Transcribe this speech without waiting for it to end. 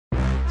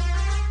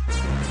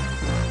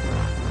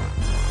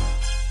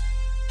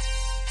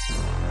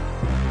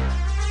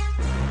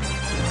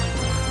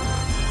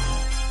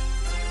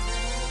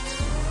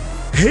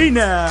Hey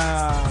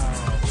now,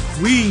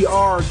 we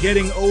are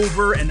getting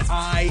over, and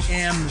I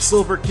am the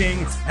Silver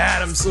King,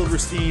 Adam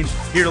Silverstein,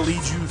 here to lead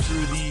you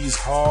through these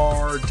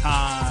hard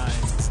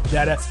times.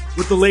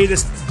 With the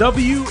latest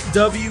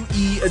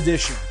WWE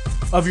edition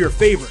of your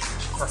favorite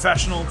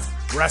professional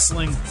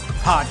wrestling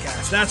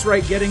podcast. That's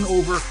right, Getting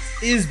Over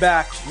is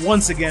back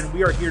once again.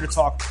 We are here to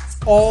talk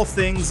all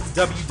things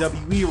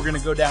WWE. We're going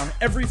to go down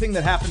everything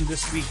that happened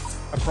this week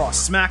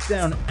across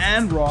SmackDown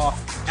and Raw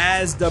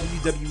as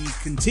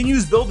WWE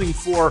continues building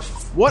for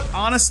what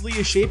honestly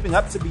is shaping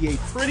up to be a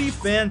pretty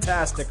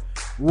fantastic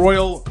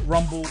Royal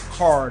Rumble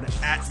card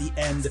at the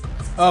end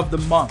of the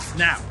month.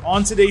 Now,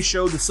 on today's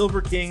show, the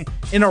Silver King,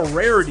 in a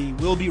rarity,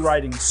 will be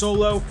riding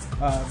solo.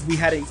 We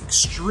had an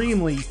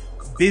extremely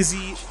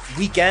busy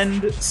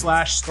weekend /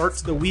 start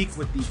to the week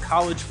with the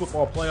College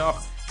Football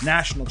Playoff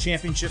National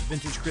Championship.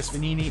 Vintage Chris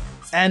Vanini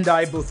and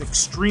I both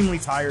extremely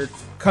tired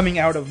coming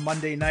out of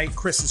Monday night.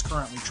 Chris is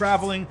currently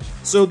traveling,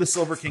 so the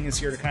Silver King is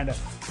here to kind of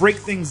break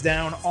things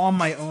down on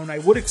my own. I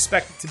would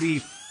expect it to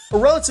be a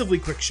relatively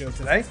quick show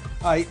today.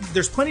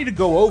 There's plenty to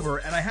go over,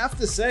 and I have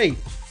to say,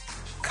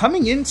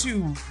 coming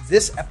into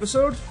this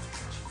episode,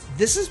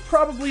 this is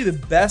probably the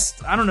best,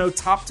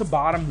 top to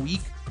bottom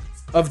week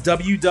of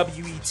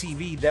WWE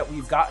TV that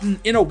we've gotten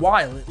in a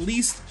while. At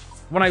least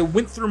when I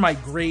went through my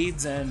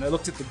grades and I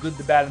looked at the good,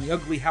 the bad, and the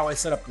ugly, how I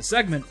set up the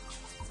segment,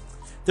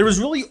 there was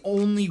really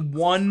only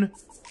one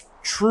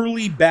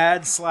truly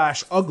bad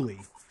 / ugly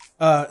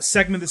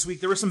segment this week.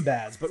 There were some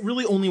bads, but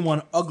really only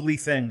one ugly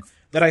thing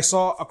that I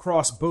saw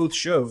across both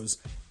shows.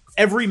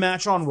 Every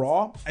match on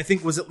Raw, I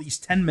think, was at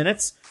least 10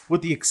 minutes,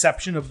 with the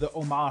exception of the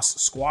Omos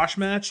squash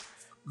match.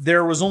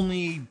 There was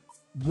only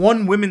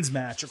one women's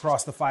match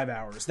across the 5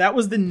 hours. That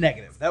was the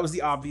negative. That was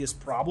the obvious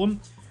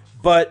problem.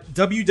 But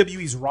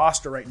WWE's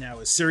roster right now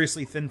is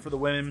seriously thin for the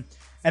women,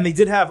 and they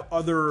did have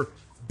other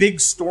big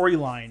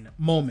storyline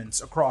moments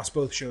across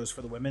both shows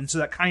for the women, so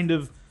that kind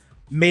of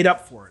made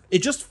up for it.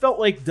 It just felt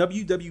like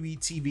WWE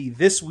TV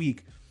this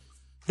week,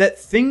 that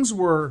things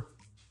were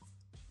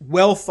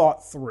well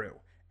thought through.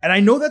 And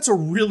I know that's a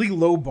really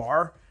low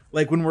bar,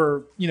 like when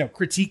we're,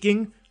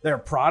 critiquing their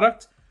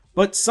product,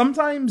 but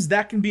sometimes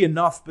that can be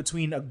enough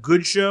between a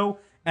good show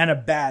and a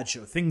bad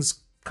show.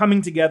 Things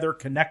coming together,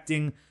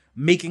 connecting,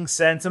 making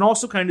sense, and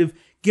also kind of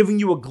giving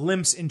you a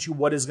glimpse into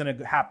what is going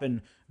to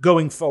happen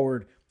going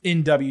forward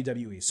in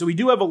WWE. So we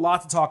do have a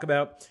lot to talk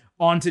about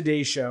on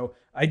today's show.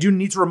 I do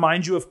need to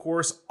remind you, of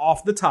course,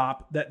 off the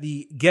top, that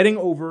the Getting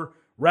Over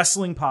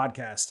Wrestling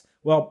podcast,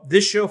 well,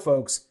 this show,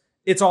 folks,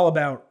 it's all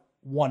about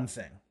one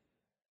thing.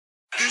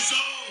 It's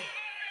all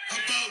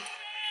about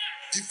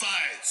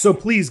Defiance. So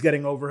please,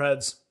 Getting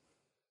Overheads,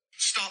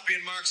 stop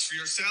being marks for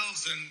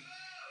yourselves and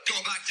go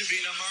back to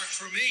being a mark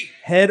for me.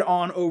 Head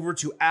on over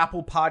to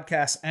Apple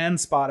Podcasts and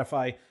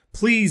Spotify.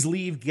 Please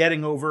leave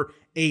Getting Over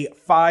a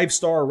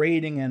 5-star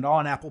rating, and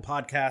on Apple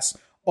Podcasts,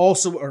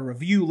 also a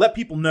review. Let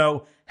people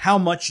know how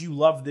much you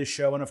love this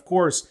show. And of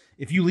course,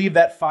 if you leave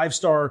that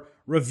 5-star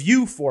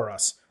review for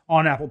us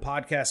on Apple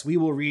Podcasts, we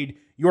will read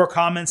your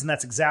comments, and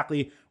that's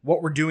exactly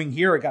what we're doing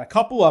here. I got a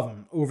couple of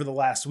them over the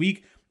last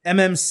week.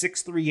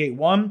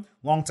 MM6381,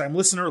 longtime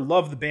listener,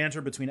 love the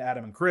banter between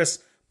Adam and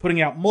Chris.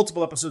 Putting out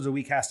multiple episodes a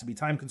week has to be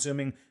time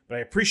consuming, but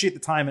I appreciate the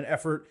time and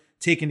effort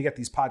taken to get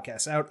these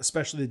podcasts out,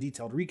 especially the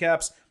detailed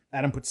recaps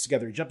Adam puts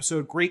together each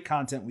episode. Great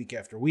content week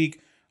after week.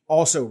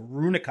 Also,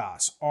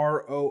 Runikas,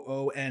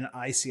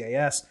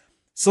 Roonicis.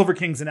 Silver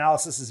King's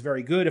analysis is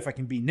very good. If I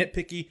can be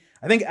nitpicky,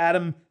 I think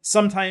Adam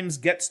sometimes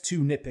gets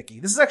too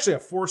nitpicky. This is actually a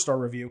 4-star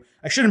review.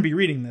 I shouldn't be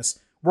reading this.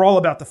 We're all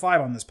about the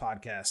 5 on this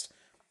podcast.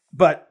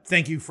 But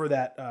thank you for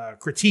that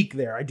critique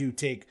there. I do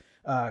take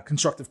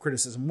constructive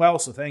criticism well,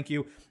 so thank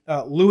you.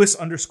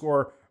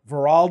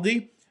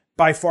 Lewis_Veraldi,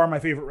 by far my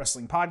favorite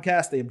wrestling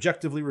podcast. They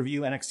objectively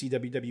review NXT,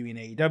 WWE, and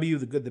AEW,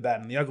 the good, the bad,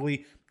 and the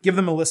ugly. Give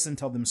them a listen.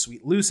 Tell them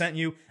Sweet Lou sent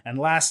you. And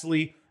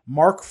lastly,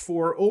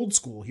 Mark4 Old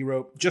School. He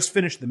wrote, just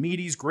finished the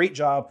Meaties. Great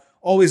job.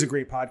 Always a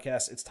great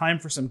podcast. It's time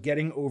for some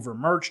Getting Over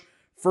merch.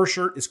 First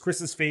shirt is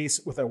Chris's face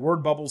with a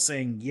word bubble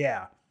saying,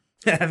 yeah.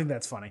 I think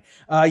that's funny.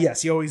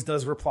 Yes, he always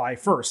does reply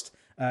first.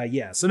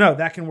 Yeah, so no,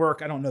 that can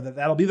work. I don't know that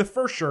that'll be the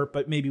first shirt,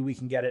 but maybe we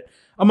can get it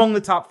among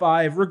the top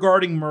 5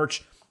 regarding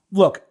merch.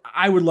 Look,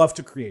 I would love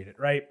to create it,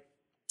 right?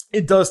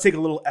 It does take a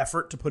little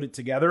effort to put it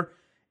together.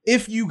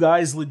 If you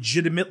guys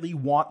legitimately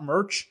want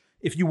merch,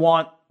 if you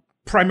want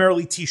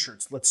primarily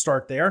t-shirts, let's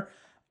start there,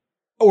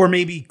 or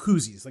maybe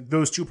koozies, like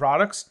those 2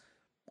 products,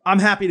 I'm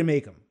happy to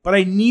make them. But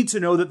I need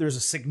to know that there's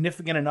a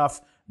significant enough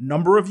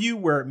number of you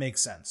where it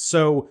makes sense.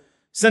 So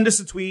send us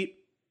a tweet,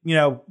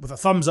 with a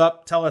thumbs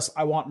up, tell us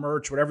I want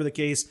merch, whatever the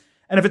case.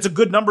 And if it's a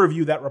good number of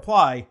you that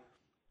reply,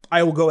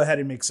 I will go ahead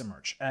and make some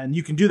merch. And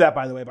you can do that,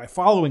 by the way, by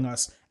following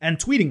us and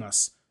tweeting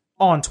us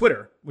on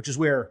Twitter, which is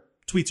where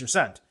tweets are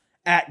sent,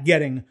 at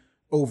Getting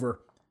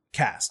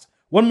Overcast.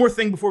 One more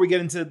thing before we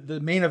get into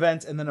the main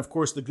event, and then, of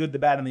course, the good, the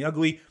bad, and the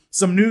ugly.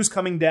 Some news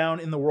coming down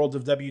in the world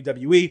of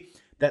WWE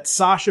that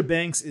Sasha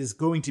Banks is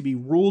going to be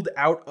ruled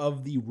out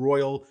of the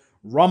Royal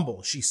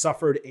Rumble. She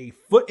suffered a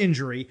foot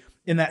injury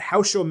in that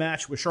house show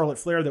match with Charlotte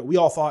Flair that we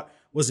all thought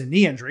was a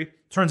knee injury.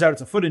 Turns out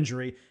it's a foot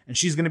injury, and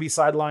she's going to be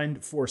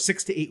sidelined for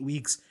 6 to 8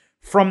 weeks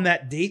from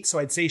that date. So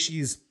I'd say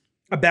she's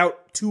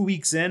about 2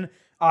 weeks in.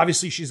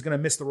 Obviously, she's going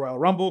to miss the Royal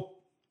Rumble.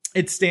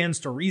 It stands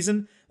to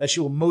reason that she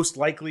will most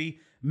likely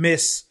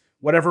miss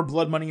whatever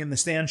Blood Money in the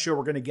Stand show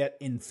we're going to get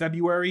in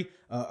February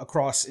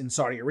across in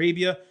Saudi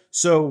Arabia.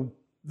 So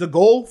the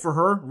goal for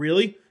her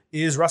really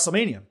is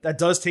WrestleMania. That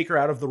does take her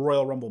out of the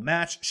Royal Rumble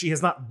match. She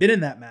has not been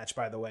in that match,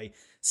 by the way,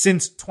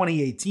 since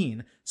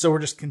 2018. So we're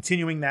just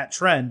continuing that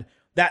trend.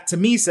 That to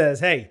me says,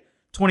 hey,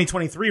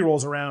 2023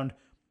 rolls around.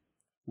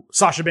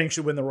 Sasha Banks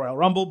should win the Royal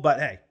Rumble, but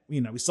hey,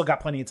 we still got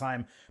plenty of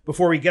time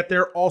before we get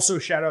there. Also,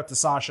 shout out to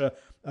Sasha.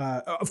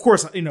 Of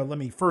course, let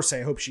me first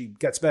say I hope she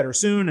gets better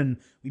soon, and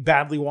we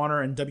badly want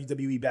her, and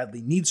WWE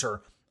badly needs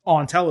her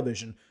on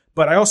television.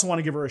 But I also want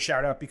to give her a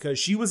shout out because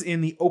she was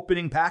in the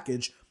opening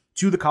package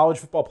to the College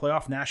Football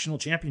Playoff National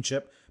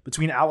Championship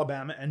between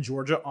Alabama and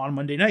Georgia on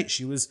Monday night.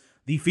 She was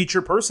the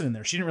featured person in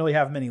there. She didn't really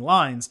have many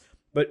lines,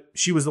 but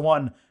she was the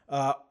one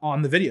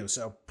on the video.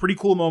 So pretty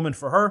cool moment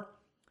for her.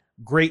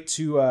 Great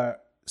to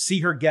see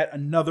her get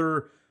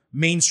another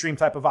mainstream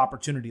type of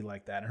opportunity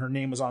like that. And her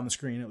name was on the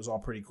screen. It was all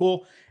pretty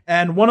cool.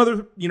 And one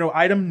other,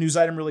 news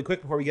item really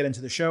quick before we get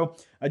into the show.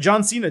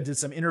 John Cena did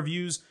some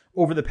interviews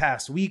over the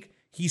past week.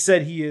 He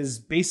said he is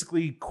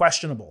basically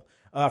questionable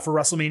for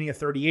WrestleMania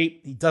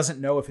 38. He doesn't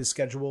know if his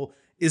schedule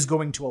is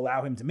going to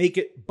allow him to make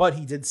it, but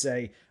he did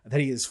say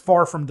that he is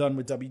far from done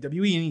with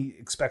WWE and he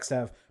expects to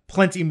have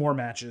plenty more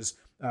matches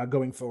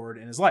going forward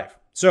in his life.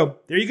 So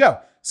there you go.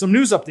 Some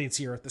news updates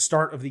here at the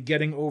start of the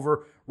Getting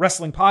Over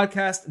Wrestling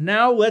podcast.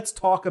 Now let's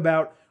talk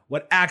about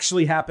what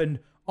actually happened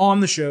on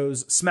the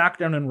shows,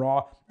 SmackDown and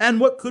Raw, and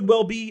what could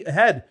well be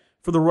ahead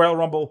for the Royal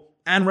Rumble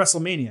and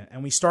WrestleMania.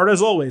 And we start,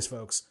 as always,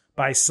 folks,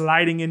 by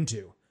sliding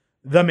into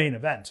the main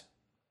event.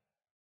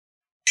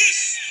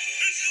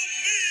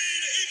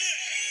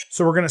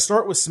 So we're going to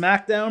start with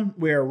SmackDown,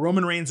 where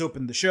Roman Reigns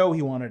opened the show.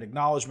 He wanted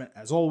acknowledgement,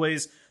 as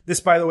always. This,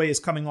 by the way, is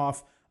coming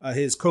off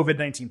his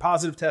COVID-19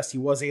 positive test. He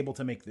was able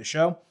to make the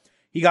show.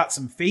 He got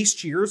some face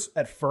cheers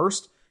at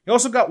first. He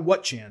also got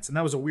what chants, and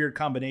that was a weird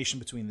combination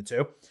between the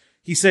two.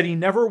 He said he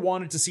never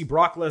wanted to see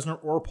Brock Lesnar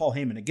or Paul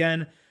Heyman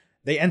again.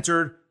 They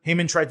entered.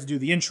 Heyman tried to do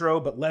the intro,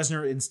 but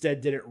Lesnar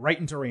instead did it right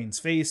into Reigns'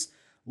 face.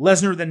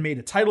 Lesnar then made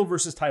a title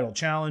versus title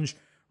challenge.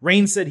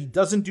 Reigns said he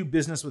doesn't do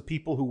business with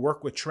people who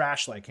work with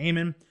trash like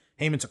Heyman.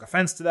 Heyman took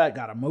offense to that,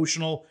 got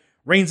emotional.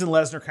 Reigns and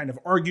Lesnar kind of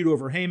argued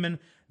over Heyman.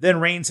 Then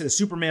Reigns hit a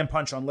Superman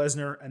punch on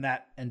Lesnar, and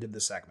that ended the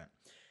segment.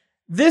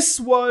 This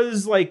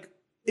was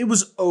it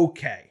was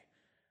okay.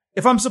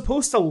 If I'm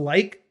supposed to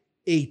like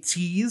a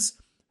tease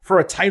for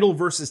a title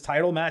versus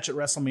title match at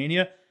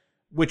WrestleMania,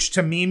 which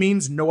to me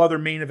means no other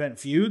main event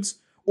feuds,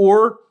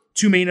 or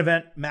 2 main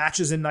event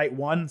matches in night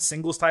 1,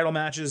 singles title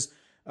matches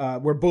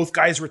where both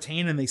guys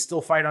retain and they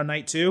still fight on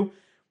night 2,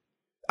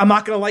 I'm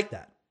not going to like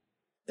that.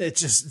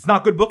 It's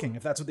not good booking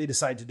if that's what they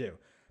decide to do.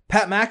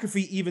 Pat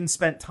McAfee even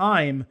spent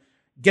time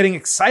getting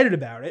excited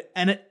about it,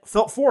 and it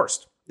felt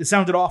forced. It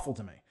sounded awful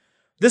to me.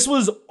 This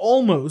was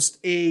almost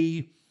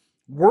a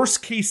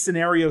worst case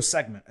scenario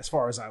segment as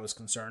far as I was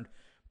concerned,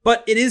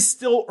 but it is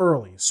still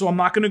early, so I'm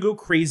not going to go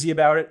crazy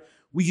about it.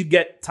 We could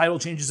get title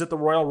changes at the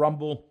Royal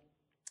Rumble.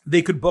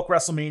 They could book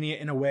WrestleMania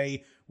in a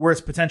way where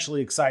it's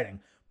potentially exciting.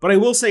 But I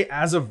will say,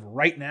 as of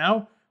right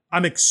now,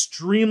 I'm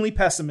extremely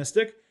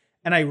pessimistic,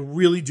 and I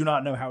really do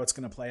not know how it's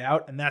going to play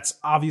out, and that's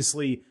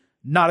obviously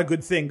not a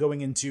good thing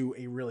going into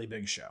a really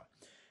big show.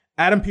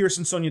 Adam Pearce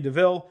and Sonya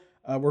Deville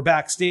were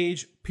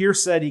backstage.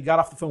 Pearce said he got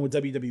off the phone with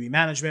WWE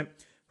management,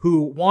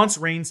 who wants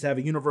Reigns to have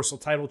a Universal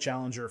title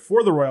challenger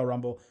for the Royal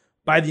Rumble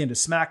by the end of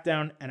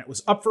SmackDown, and it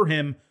was up for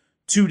him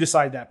to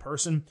decide that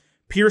person.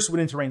 Pearce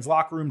went into Reigns'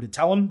 locker room to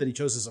tell him that he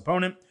chose his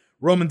opponent.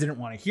 Roman didn't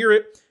want to hear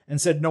it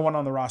and said no one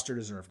on the roster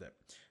deserved it.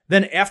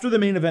 Then after the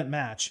main event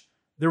match,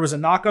 there was a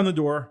knock on the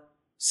door.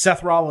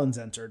 Seth Rollins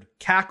entered,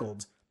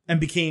 cackled, and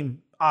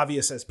became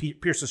obvious as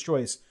Pearce's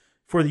choice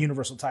for the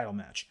Universal title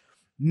match.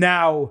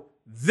 Now,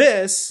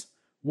 this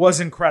was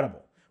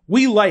incredible.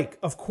 We like,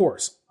 of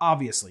course,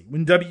 obviously,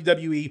 when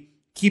WWE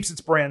keeps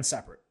its brand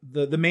separate.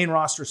 The main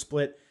roster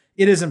split,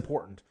 it is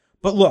important.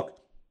 But look,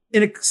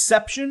 an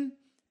exception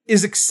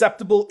is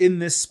acceptable in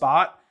this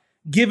spot,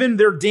 given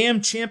their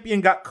damn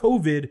champion got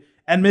COVID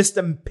and missed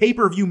a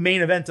pay-per-view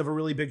main event of a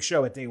really big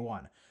show at day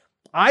 1.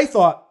 I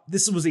thought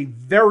this was a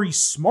very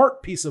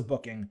smart piece of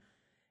booking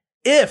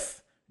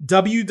if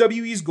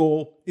WWE's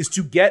goal is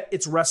to get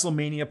its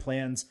WrestleMania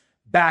plans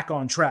back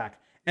on track.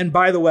 And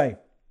by the way,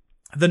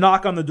 the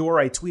knock on the door,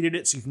 I tweeted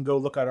it, so you can go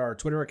look at our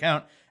Twitter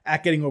account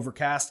at Getting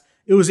Overcast.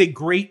 It was a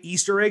great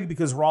Easter egg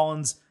because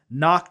Rollins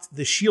knocked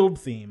the Shield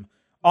theme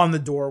on the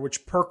door,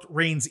 which perked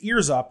Reigns'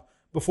 ears up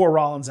before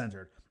Rollins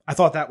entered. I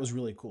thought that was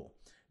really cool.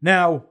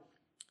 Now,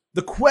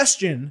 the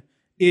question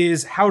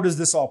is, how does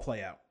this all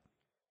play out?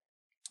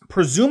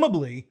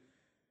 Presumably,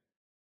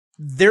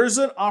 there's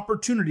an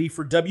opportunity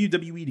for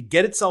WWE to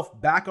get itself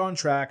back on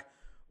track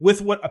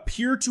with what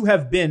appear to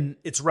have been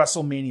its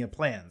WrestleMania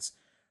plans.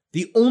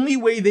 The only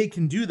way they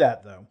can do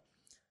that, though,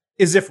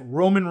 is if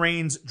Roman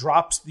Reigns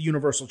drops the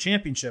Universal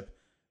Championship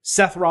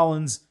Seth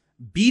Rollins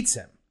beats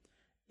him.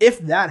 If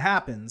that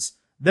happens,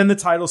 then the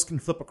titles can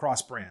flip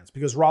across brands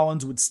because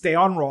Rollins would stay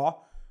on Raw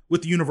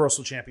with the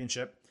Universal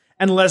Championship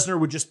and Lesnar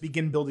would just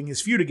begin building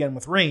his feud again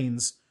with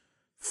Reigns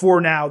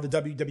for now the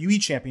WWE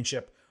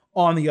Championship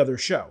on the other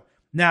show.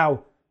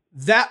 Now,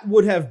 that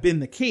would have been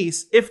the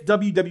case if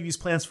WWE's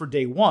plans for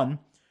day one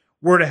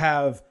were to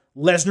have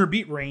Lesnar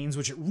beat Reigns,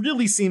 which it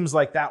really seems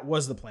like that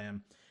was the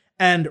plan,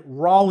 and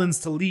Rollins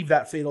to leave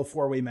that fatal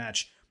four-way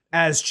match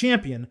as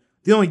champion.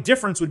 The only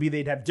difference would be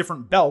they'd have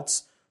different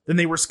belts than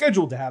they were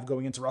scheduled to have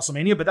going into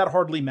WrestleMania, but that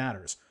hardly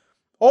matters.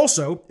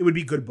 Also, it would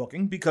be good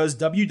booking because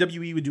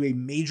WWE would do a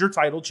major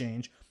title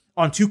change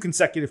on 2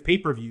 consecutive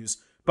pay-per-views,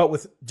 but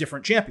with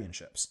different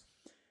championships.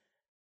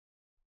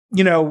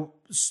 You know,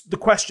 the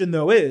question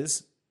though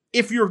is,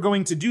 if you're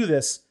going to do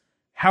this,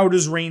 how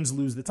does Reigns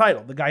lose the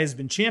title? The guy has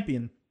been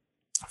champion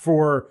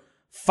for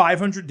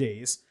 500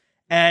 days,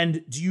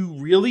 and do you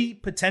really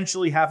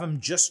potentially have him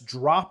just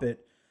drop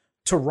it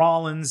to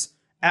Rollins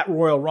at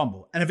Royal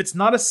Rumble? And if it's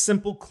not a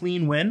simple,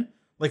 clean win,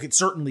 like it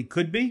certainly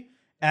could be,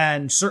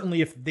 and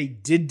certainly if they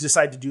did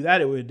decide to do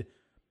that, it would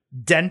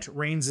dent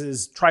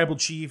Reigns' tribal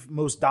chief,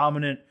 most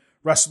dominant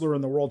wrestler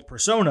in the world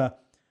persona,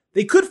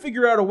 they could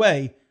figure out a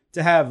way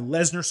to have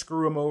Lesnar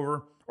screw him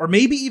over, or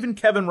maybe even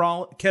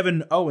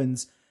Kevin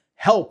Owens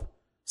help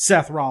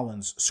Seth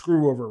Rollins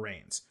screw over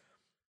Reigns.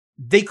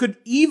 They could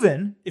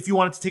even, if you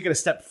wanted to take it a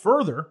step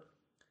further,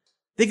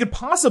 they could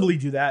possibly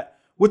do that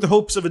with the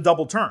hopes of a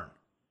double turn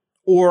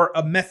or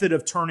a method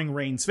of turning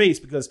Reigns' face,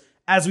 because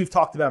as we've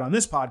talked about on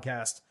this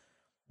podcast,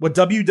 what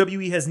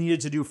WWE has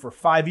needed to do for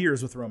 5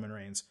 years with Roman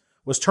Reigns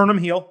was turn him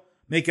heel,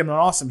 make him an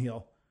awesome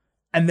heel,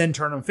 and then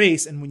turn him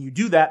face. And when you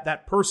do that,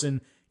 that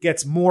person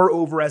gets more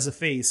over as a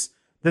face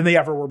than they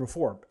ever were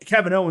before.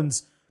 Kevin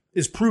Owens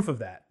is proof of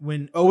that.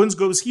 When Owens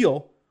goes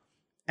heel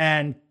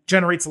and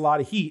generates a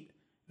lot of heat,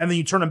 and then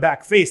you turn him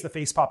back face, the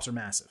face pops are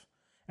massive.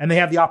 And they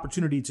have the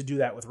opportunity to do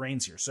that with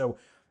Reigns here. So,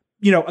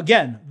 you know,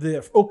 again,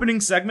 the opening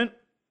segment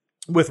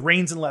with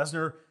Reigns and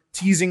Lesnar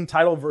teasing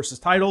title versus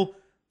title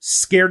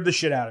scared the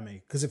shit out of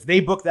me. Because if they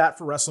book that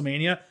for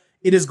WrestleMania,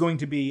 it is going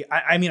to be,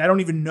 I mean, I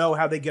don't even know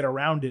how they get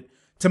around it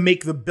to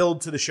make the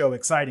build to the show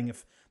exciting.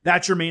 If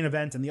that's your main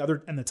event and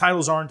the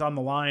titles aren't on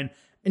the line,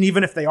 and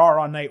even if they are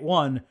on night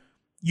one,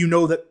 you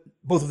know that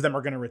both of them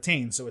are going to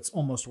retain, so it's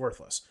almost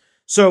worthless.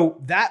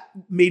 So that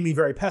made me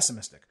very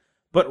pessimistic.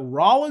 But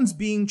Rollins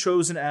being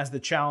chosen as the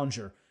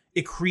challenger,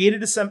 it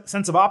created a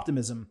sense of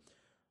optimism.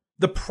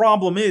 The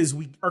problem is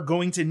we are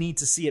going to need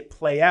to see it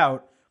play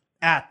out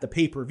at the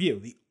pay-per-view.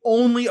 The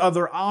only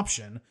other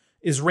option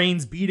is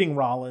Reigns beating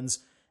Rollins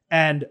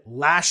and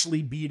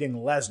Lashley beating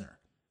Lesnar.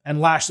 And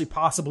Lashley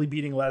possibly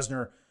beating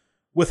Lesnar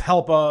with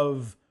help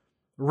of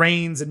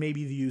Reigns and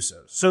maybe the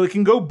Usos. So it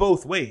can go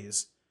both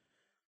ways.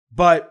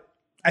 But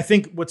I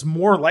think what's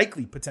more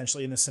likely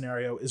potentially in this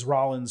scenario is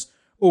Rollins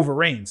over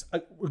Reigns.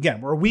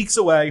 Again, we're weeks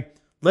away.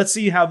 Let's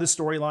see how this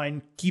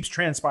storyline keeps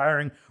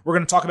transpiring. We're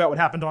going to talk about what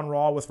happened on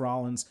Raw with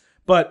Rollins.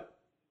 But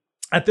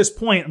at this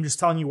point, I'm just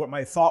telling you what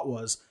my thought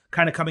was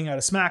kind of coming out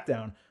of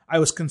SmackDown. I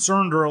was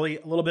concerned early,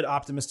 a little bit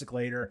optimistic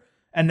later,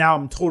 and now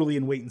I'm totally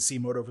in wait and see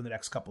mode over the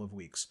next couple of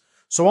weeks.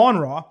 So on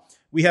Raw,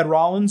 we had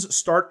Rollins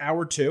start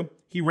hour 2.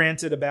 He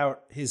ranted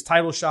about his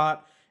title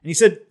shot, and he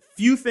said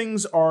few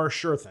things are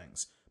sure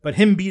things, but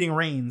him beating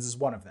Reigns is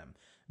one of them.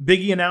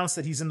 Big E announced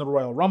that he's in the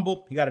Royal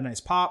Rumble. He got a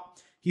nice pop.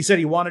 He said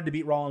he wanted to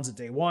beat Rollins at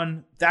day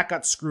one. That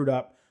got screwed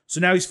up. So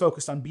now he's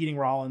focused on beating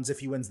Rollins if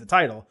he wins the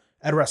title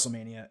at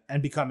WrestleMania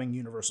and becoming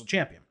Universal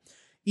Champion.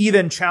 E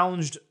then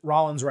challenged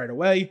Rollins right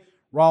away.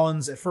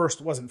 Rollins at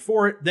first wasn't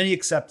for it. Then he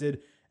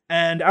accepted.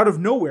 And out of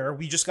nowhere,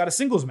 we just got a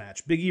singles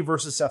match. Big E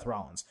versus Seth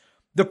Rollins.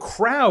 The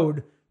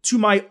crowd, to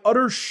my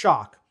utter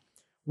shock,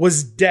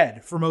 was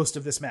dead for most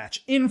of this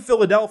match in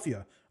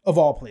Philadelphia, of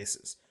all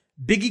places.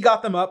 Big E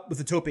got them up with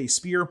a tope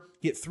spear.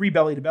 He hit 3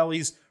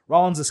 belly-to-bellies.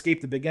 Rollins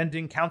escaped the big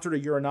ending, countered a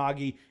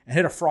Uranagi, and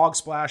hit a frog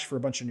splash for a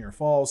bunch of near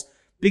falls.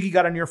 Big E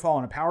got a near fall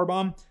on a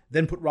powerbomb,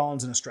 then put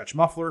Rollins in a stretch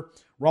muffler.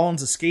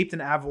 Rollins escaped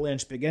an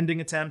avalanche big ending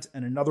attempt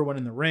and another one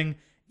in the ring.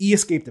 E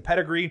escaped a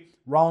pedigree.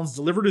 Rollins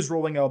delivered his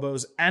rolling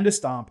elbows and a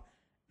stomp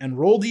and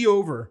rolled E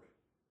over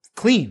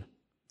clean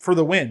for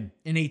the win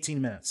in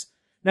 18 minutes.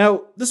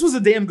 Now, this was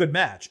a damn good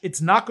match. It's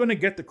not going to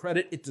get the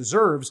credit it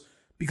deserves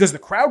because the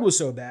crowd was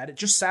so bad. It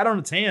just sat on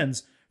its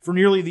hands for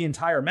nearly the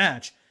entire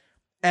match.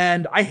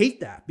 And I hate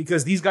that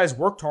because these guys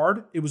worked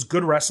hard. It was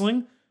good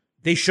wrestling.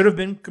 They should have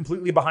been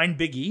completely behind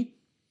Big E,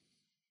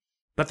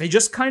 but they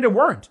just kind of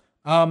weren't.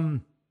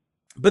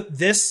 But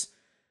this,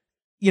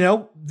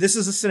 this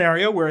is a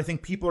scenario where I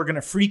think people are going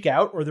to freak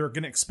out, or they're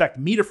going to expect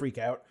me to freak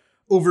out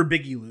over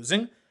Big E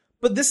losing.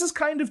 But this is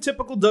kind of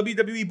typical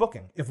WWE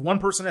booking. If one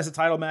person has a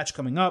title match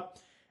coming up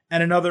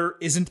and another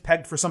isn't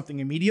pegged for something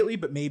immediately,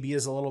 but maybe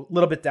is a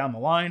little bit down the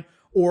line,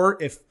 or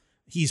if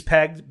he's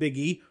pegged, Big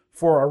E,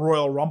 for a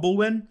Royal Rumble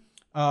win,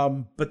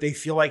 but they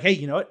feel like, hey,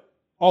 you know what?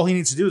 All he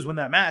needs to do is win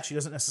that match. He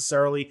doesn't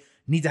necessarily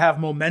need to have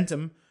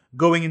momentum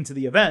going into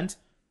the event.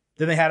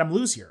 Then they had him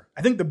lose here.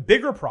 I think the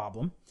bigger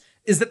problem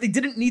is that they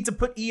didn't need to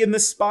put E in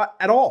this spot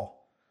at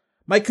all.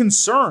 My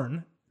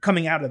concern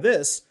coming out of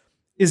this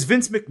is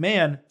Vince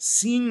McMahon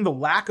seeing the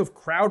lack of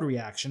crowd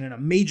reaction in a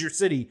major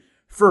city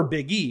for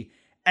Big E.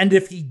 And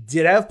if he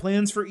did have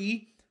plans for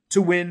E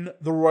to win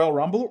the Royal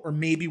Rumble or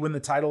maybe win the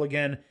title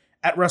again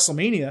at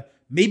WrestleMania,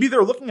 maybe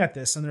they're looking at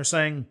this and they're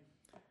saying,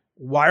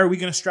 why are we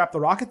going to strap the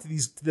rocket to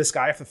this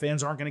guy if the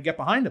fans aren't going to get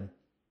behind him?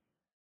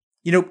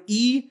 You know,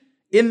 E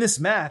in this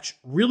match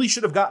really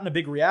should have gotten a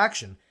big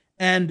reaction.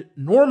 And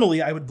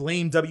normally I would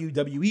blame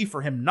WWE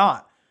for him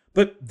not,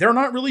 but they're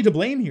not really to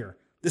blame here.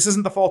 This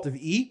isn't the fault of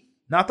E,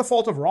 not the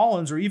fault of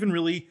Rollins or even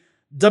really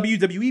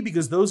WWE,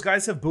 because those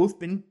guys have both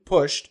been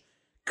pushed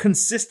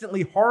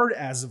consistently hard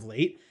as of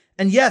late.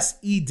 And yes,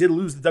 E did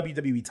lose the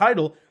WWE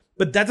title,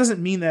 but that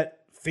doesn't mean that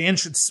fans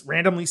should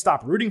randomly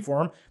stop rooting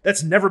for him.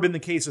 That's never been the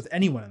case with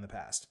anyone in the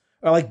past.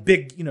 Or like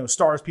big,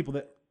 stars, people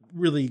that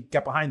really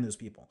get behind those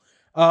people.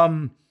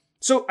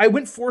 So I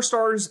went 4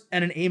 stars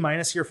and an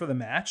A- here for the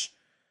match.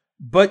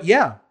 But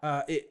yeah,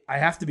 I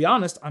have to be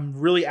honest, I'm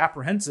really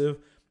apprehensive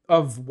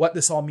of what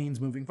this all means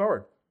moving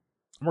forward.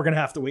 We're going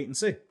to have to wait and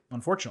see,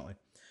 unfortunately.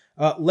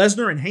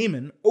 Lesnar and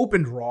Heyman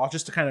opened Raw,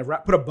 just to kind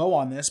of put a bow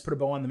on this, put a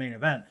bow on the main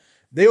event.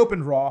 They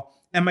opened Raw,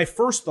 and my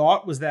first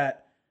thought was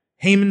that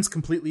Heyman's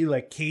completely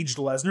caged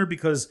Lesnar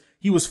because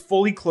he was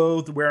fully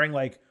clothed, wearing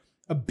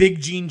a big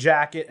jean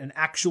jacket and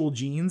actual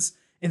jeans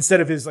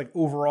instead of his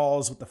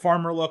overalls with the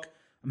farmer look.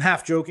 I'm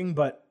half joking,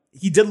 but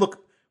he did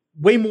look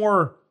way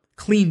more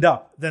cleaned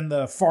up than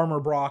the farmer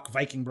Brock,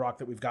 Viking Brock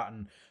that we've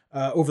gotten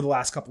over the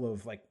last couple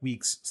of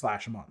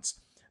weeks/months.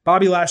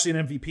 Bobby Lashley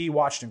and MVP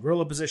watched in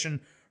gorilla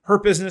position.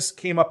 Hurt Business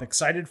came up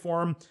excited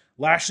for him.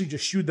 Lashley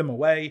just shooed them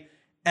away.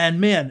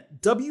 And man,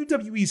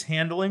 WWE's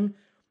handling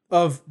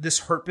of this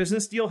Hurt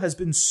Business deal has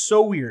been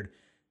so weird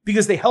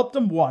because they helped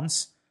him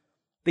once.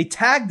 They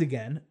tagged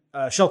again,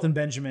 Shelton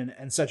Benjamin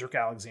and Cedric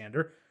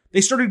Alexander.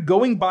 They started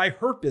going by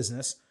Hurt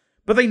Business,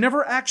 but they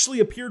never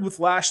actually appeared with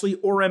Lashley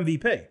or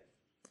MVP.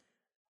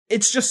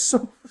 It's just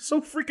so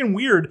freaking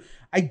weird.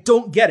 I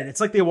don't get it.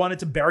 It's like they wanted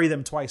to bury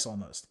them twice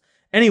almost.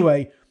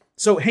 Anyway,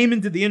 so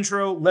Heyman did the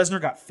intro.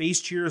 Lesnar got face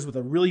cheers with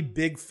a really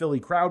big Philly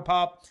crowd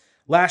pop.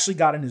 Lashley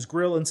got in his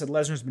grill and said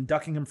Lesnar's been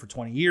ducking him for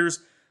 20 years.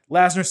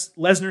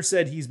 Lesnar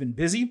said he's been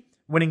busy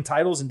winning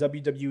titles in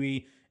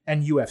WWE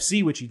and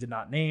UFC, which he did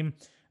not name.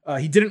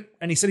 He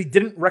said he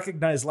didn't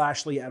recognize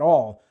Lashley at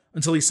all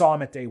until he saw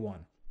him at day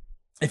one.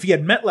 If he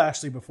had met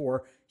Lashley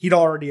before, he'd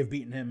already have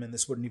beaten him, and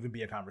this wouldn't even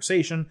be a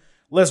conversation.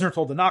 Lesnar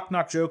told a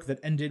knock-knock joke that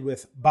ended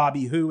with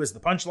Bobby Who as the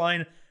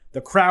punchline.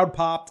 The crowd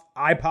popped.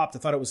 I popped. I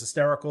thought it was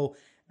hysterical.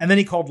 And then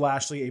he called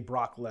Lashley a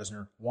Brock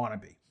Lesnar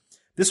wannabe.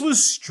 This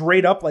was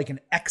straight up an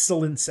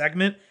excellent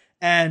segment,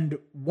 and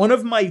one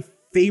of my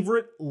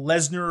favorite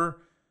Lesnar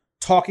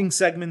talking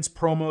segments,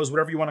 promos,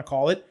 whatever you want to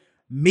call it,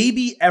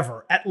 maybe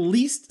ever, at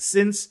least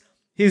since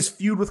his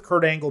feud with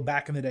Kurt Angle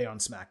back in the day on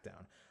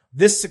SmackDown.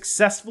 This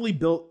successfully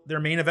built their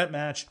main event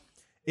match.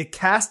 It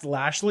cast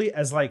Lashley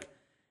as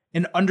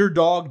an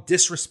underdog,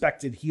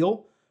 disrespected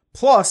heel.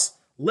 Plus,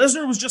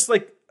 Lesnar was just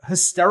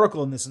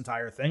hysterical in this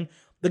entire thing.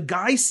 The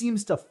guy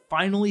seems to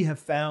finally have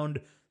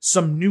found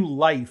some new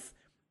life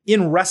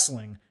in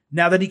wrestling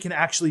now that he can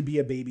actually be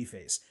a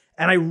babyface.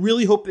 And I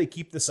really hope they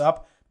keep this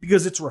up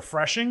because it's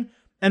refreshing.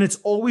 And it's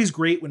always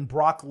great when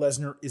Brock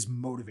Lesnar is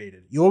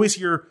motivated. You always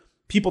hear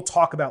people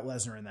talk about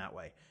Lesnar in that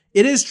way.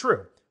 It is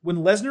true. When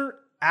Lesnar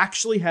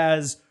actually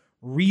has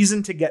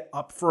reason to get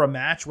up for a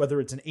match, whether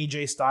it's an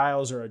AJ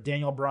Styles or a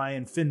Daniel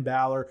Bryan, Finn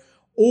Balor,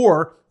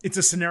 or it's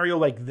a scenario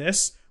like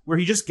this where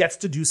he just gets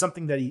to do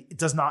something that he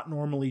does not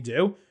normally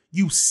do,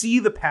 you see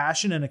the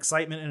passion and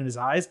excitement in his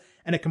eyes,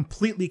 and it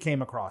completely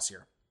came across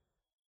here.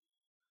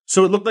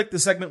 So it looked like the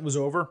segment was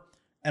over,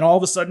 and all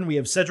of a sudden we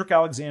have Cedric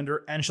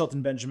Alexander and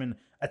Shelton Benjamin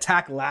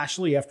attack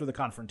Lashley after the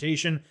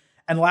confrontation,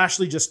 and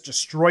Lashley just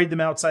destroyed them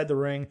outside the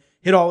ring,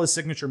 hit all his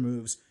signature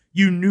moves.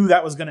 You knew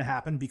that was going to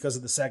happen because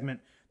of the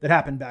segment that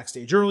happened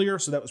backstage earlier,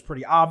 so that was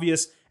pretty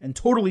obvious and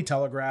totally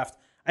telegraphed.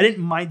 I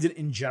didn't mind it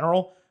in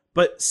general,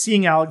 but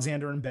seeing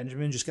Alexander and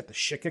Benjamin just get the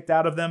shit kicked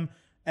out of them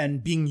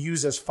and being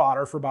used as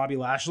fodder for Bobby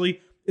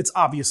Lashley, it's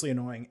obviously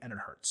annoying and it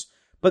hurts.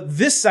 But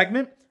this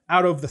segment,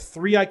 out of the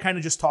 3 I kind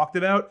of just talked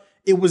about,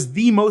 it was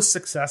the most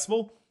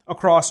successful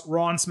across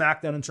Raw and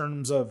SmackDown in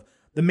terms of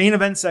the main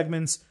event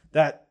segments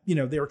that,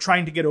 they were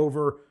trying to get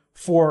over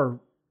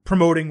for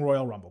promoting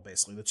Royal Rumble,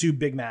 basically, the 2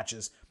 big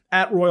matches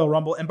at Royal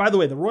Rumble. And by the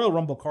way, the Royal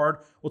Rumble card,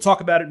 we'll talk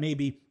about it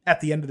maybe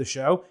at the end of the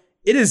show.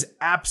 It is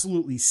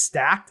absolutely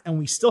stacked, and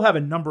we still have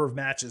a number of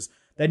matches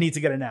that need to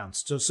get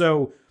announced.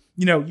 So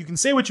you can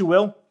say what you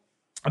will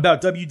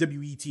about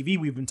WWE TV.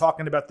 We've been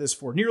talking about this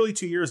for nearly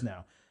 2 years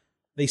now.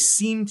 They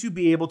seem to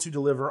be able to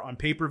deliver on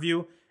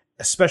pay-per-view,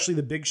 especially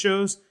the big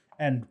shows,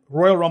 and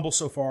Royal Rumble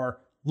so far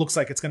looks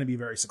like it's going to be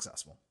very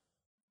successful.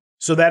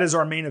 So that is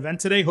our main event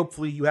today.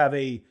 Hopefully you have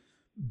a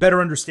better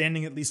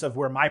understanding, at least, of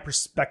where my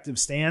perspective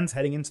stands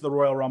heading into the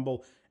Royal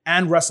Rumble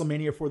and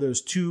WrestleMania for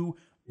those 2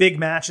 big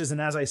matches.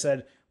 And as I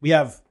said, we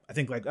have, I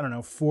think,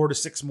 4 to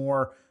 6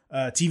 more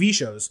TV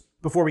shows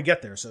before we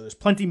get there. So there's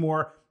plenty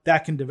more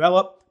that can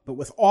develop. But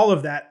with all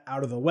of that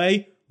out of the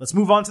way, let's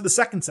move on to the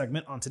second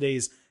segment on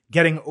today's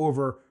Getting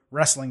Over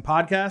Wrestling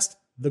podcast.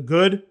 The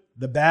good,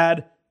 the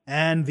bad,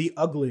 and the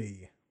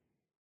ugly.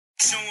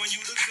 Showing you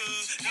the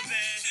good, the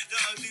bad, the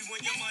ugly.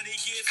 When your money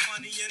gets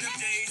funny and them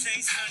days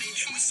ain't sunny.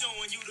 We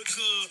showing you the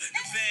good,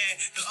 the bad,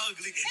 the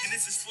ugly. And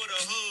this is for the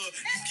hood.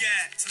 You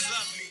got to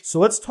love me. So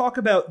let's talk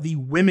about the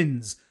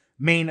women's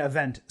main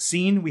event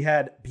scene. We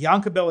had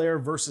Bianca Belair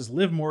versus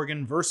Liv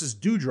Morgan versus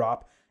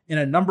Doudrop in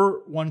a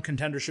number one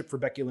contendership for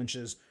Becky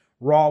Lynch's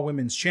Raw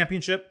Women's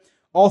Championship.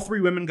 All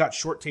three women got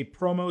short tape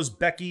promos.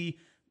 Becky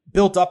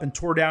built up and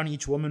tore down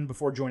each woman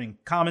before joining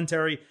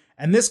commentary.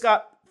 And this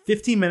got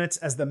 15 minutes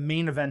as the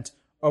main event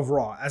of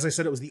Raw. As I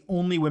said, it was the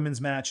only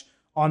women's match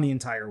on the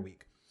entire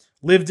week.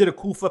 Liv did a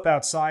cool flip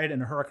outside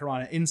and a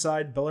Hurricanrana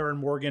inside. Belair and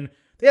Morgan,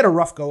 they had a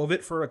rough go of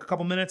it for a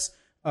couple minutes,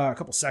 a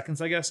couple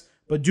seconds, I guess.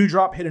 But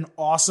Doudrop hit an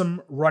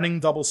awesome running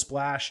double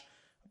splash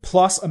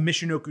plus a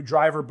Michinoku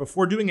driver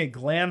before doing a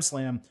glam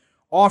slam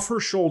off her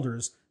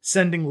shoulders,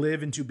 sending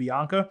Liv into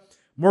Bianca.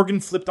 Morgan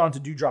flipped onto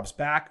Doudrop's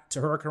back to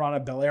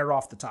Hurricanrana Belair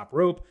off the top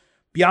rope.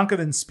 Bianca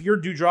then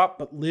speared Doudrop,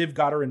 but Liv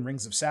got her in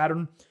Rings of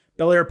Saturn.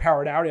 Belair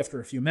powered out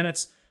after a few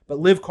minutes, but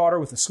Liv caught her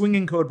with a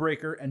swinging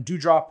codebreaker and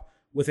Doudrop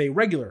with a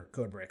regular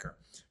codebreaker.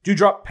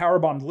 Doudrop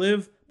powerbombed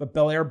Liv, but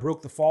Belair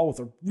broke the fall with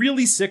a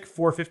really sick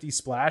 450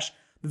 splash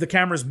that the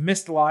cameras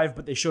missed live,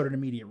 but they showed an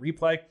immediate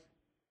replay.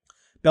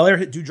 Belair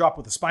hit Doudrop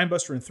with a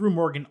spinebuster and threw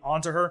Morgan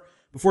onto her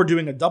before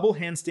doing a double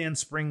handstand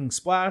springing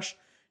splash.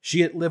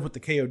 She hit Liv with the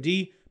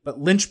KOD, but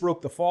Lynch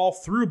broke the fall,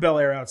 threw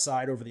Belair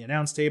outside over the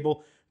announce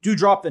table.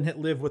 Doudrop then hit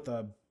Liv with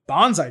a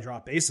bonsai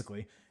drop,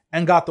 basically,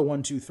 and got the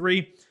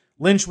 1-2-3.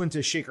 Lynch went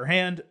to shake her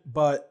hand,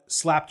 but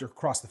slapped her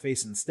across the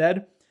face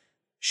instead.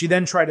 She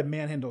then tried a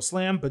manhandle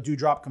slam, but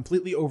Doudrop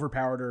completely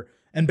overpowered her,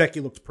 and Becky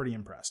looked pretty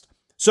impressed.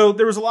 So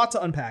there was a lot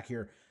to unpack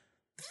here.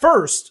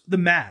 First, the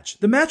match.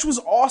 The match was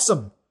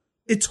awesome.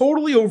 It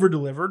totally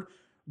over-delivered.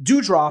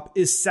 Doudrop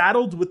is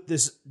saddled with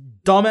this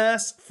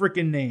dumbass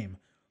freaking name,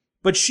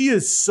 but she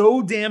is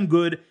so damn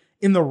good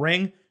in the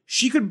ring.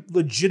 She could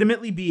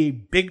legitimately be a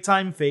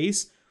big-time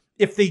face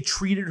if they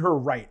treated her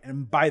right.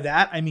 And by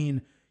that, I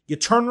mean, you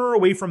turn her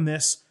away from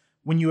this.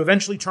 When you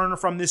eventually turn her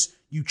from this,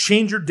 you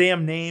change her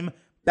damn name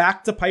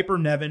back to Piper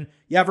Niven.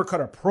 You have her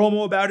cut a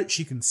promo about it.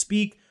 She can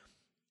speak.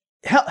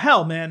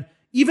 Hell, man,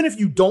 even if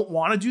you don't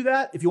want to do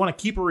that, if you want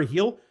to keep her a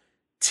heel,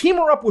 team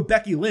her up with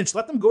Becky Lynch.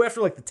 Let them go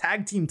after like the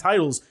tag team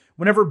titles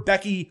whenever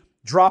Becky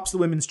drops the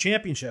women's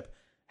championship.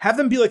 Have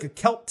them be like a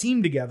Celt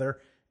team together.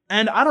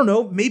 And I don't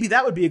know, maybe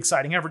that would be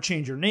exciting. Have her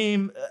change her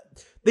name.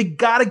 They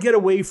got to get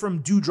away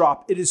from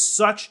Doudrop. It is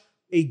such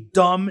a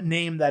dumb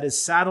name that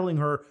is saddling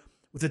her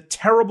with a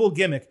terrible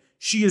gimmick.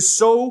 She is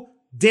so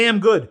damn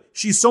good.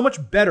 She's so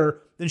much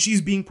better than she's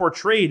being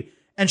portrayed.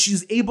 And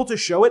she's able to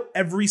show it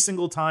every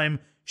single time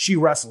she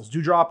wrestles.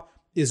 Doudrop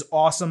is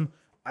awesome.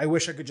 I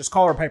wish I could just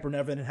call her Piper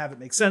Niven and have it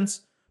make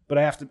sense, but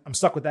I'm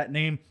stuck with that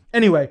name.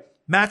 Anyway,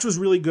 match was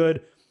really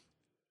good.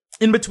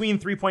 In between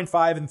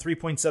 3.5 and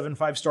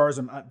 3.75 stars,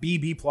 I'm at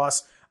B+.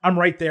 I'm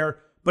right there,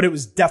 but it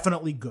was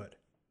definitely good.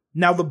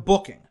 Now the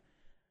booking.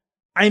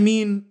 I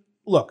mean,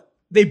 look,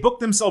 they booked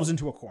themselves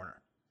into a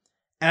corner.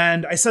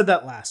 And I said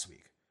that last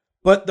week.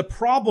 But the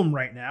problem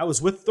right now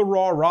is with the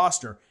Raw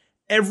roster,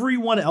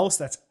 everyone else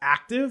that's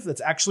active,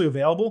 that's actually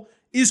available,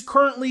 is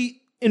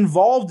currently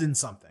involved in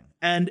something.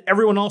 And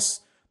everyone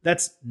else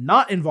that's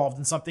not involved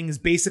in something is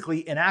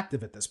basically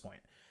inactive at this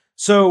point.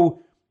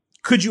 So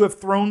could you have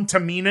thrown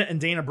Tamina and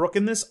Dana Brooke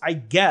in this? I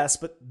guess,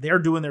 but they're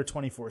doing their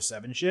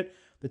 24/7 shit.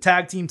 The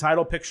tag team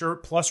title picture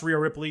plus Rhea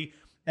Ripley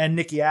and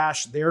Nikki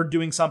Ash, they're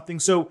doing something.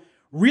 So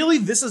really,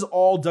 this is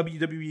all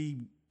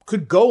WWE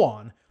could go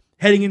on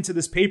heading into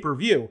this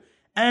pay-per-view.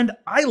 And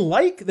I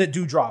like that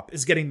Doudrop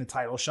is getting the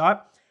title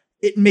shot.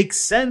 It makes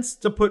sense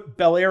to put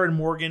Belair and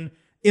Morgan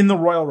in the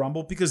Royal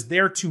Rumble because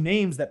they're two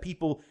names that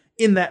people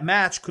in that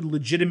match could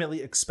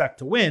legitimately expect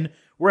to win.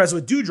 Whereas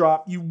with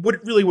Doudrop, you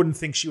really wouldn't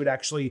think she would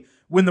actually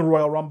win the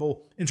Royal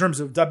Rumble in terms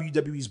of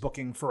WWE's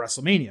booking for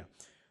WrestleMania.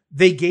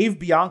 They gave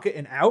Bianca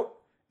an out,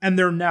 and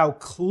they're now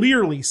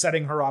clearly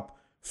setting her up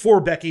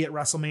for Becky at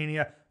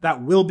WrestleMania.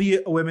 That will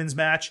be a women's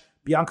match.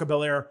 Bianca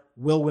Belair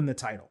will win the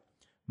title.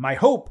 My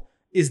hope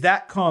is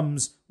that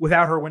comes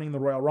without her winning the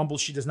Royal Rumble.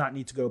 She does not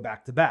need to go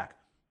back-to-back.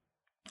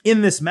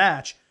 In this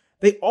match,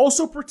 they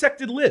also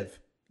protected Liv,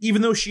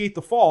 even though she ate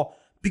the fall,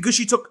 because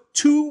she took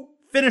two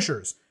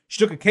finishers.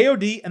 She took a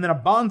KOD and then a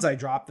bonsai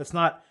drop that's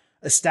not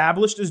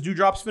established as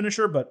Doudrop's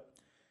finisher, but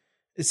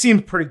it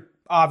seems pretty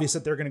obvious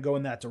that they're going to go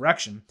in that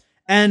direction.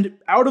 And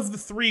out of the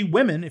three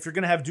women, if you're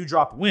going to have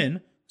Doudrop win,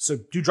 so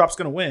Doudrop's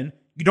going to win,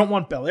 you don't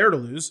want Belair to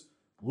lose.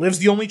 Liv's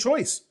the only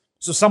choice.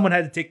 So someone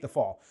had to take the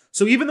fall.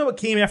 So even though it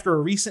came after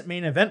a recent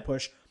main event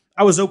push,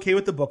 I was okay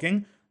with the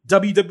booking.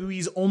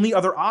 WWE's only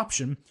other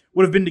option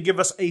would have been to give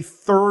us a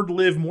third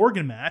Liv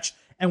Morgan match,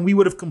 and we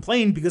would have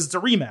complained because it's a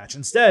rematch.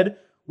 Instead,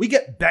 we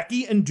get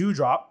Becky and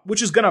Doudrop,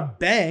 which is going to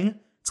bang.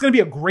 It's going to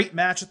be a great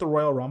match at the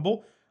Royal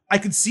Rumble. I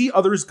could see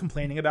others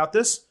complaining about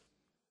this.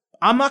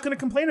 I'm not going to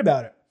complain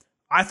about it.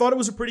 I thought it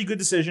was a pretty good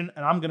decision,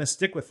 and I'm going to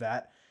stick with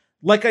that.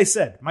 Like I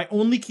said, my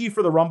only key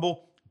for the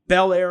Rumble,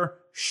 Belair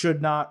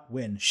should not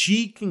win.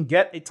 She can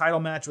get a title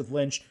match with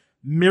Lynch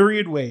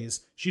myriad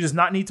ways. She does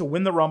not need to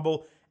win the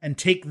Rumble and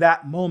take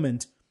that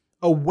moment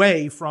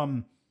away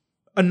from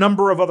a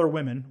number of other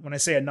women. When I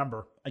say a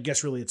number, I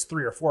guess really it's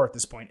 3 or 4 at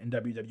this point in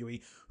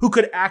WWE, who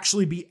could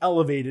actually be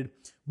elevated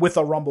with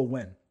a Rumble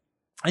win.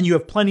 And you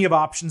have plenty of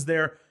options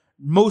there.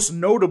 Most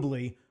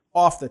notably,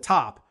 off the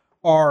top,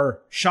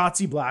 are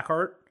Shotzi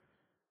Blackheart,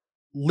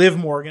 Liv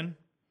Morgan,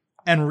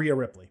 and Rhea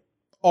Ripley.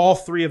 All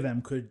 3 of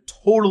them could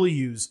totally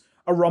use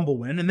a Rumble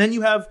win. And then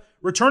you have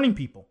returning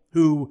people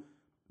who,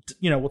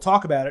 we'll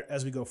talk about it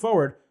as we go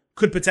forward,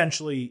 could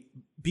potentially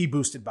be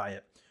boosted by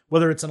it.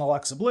 Whether it's an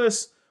Alexa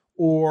Bliss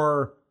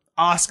or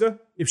Asuka,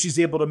 if she's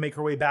able to make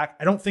her way back.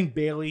 I don't think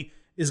Bayley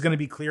is going to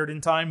be cleared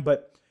in time,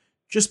 but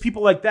just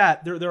people like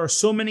that. There are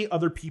so many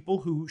other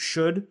people who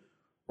should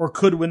or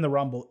could win the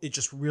Rumble. It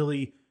just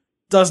really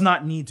does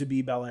not need to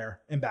be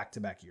Belair in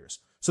back-to-back years.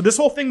 So this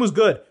whole thing was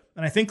good.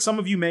 And I think some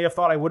of you may have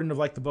thought I wouldn't have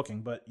liked the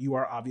booking, but you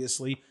are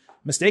obviously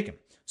mistaken.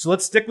 So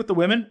let's stick with the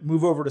women,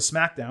 move over to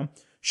SmackDown.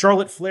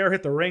 Charlotte Flair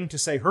hit the ring to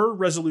say her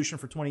resolution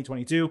for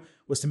 2022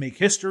 was to make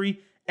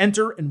history,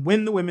 enter and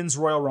win the Women's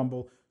Royal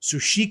Rumble so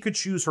she could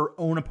choose her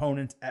own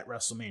opponent at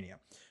WrestleMania.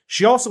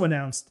 She also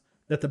announced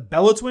that the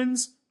Bella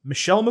Twins,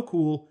 Michelle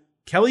McCool,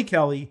 Kelly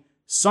Kelly,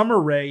 Summer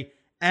Rae,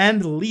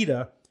 and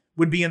Lita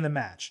would be in the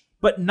match.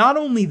 But not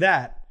only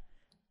that,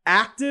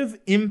 active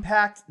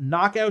Impact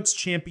Knockouts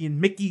champion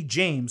Mickie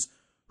James,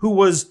 who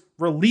was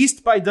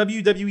released by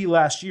WWE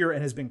last year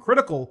and has been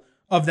critical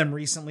of them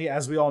recently,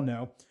 as we all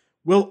know,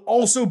 will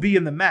also be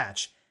in the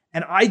match.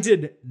 And I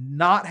did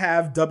not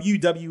have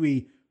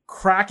WWE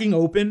cracking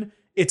open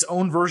its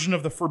own version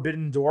of the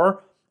Forbidden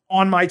Door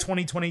on my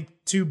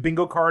 2022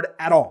 bingo card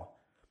at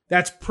all.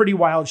 That's pretty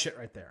wild shit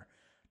right there.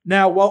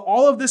 Now, while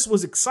all of this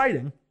was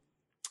exciting,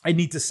 I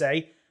need to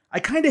say, I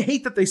kind of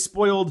hate that they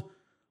spoiled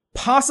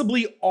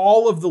possibly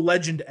all of the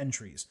legend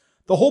entries.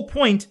 The whole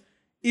point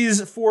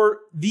is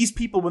for these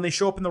people, when they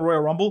show up in the Royal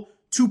Rumble,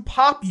 to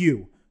pop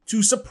you,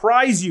 to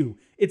surprise you.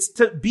 It's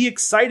to be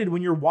excited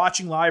when you're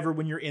watching live or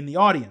when you're in the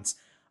audience.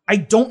 I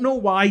don't know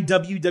why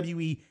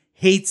WWE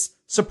hates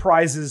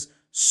surprises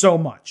so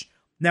much.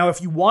 Now,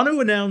 if you want to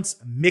announce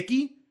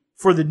Mickie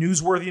for the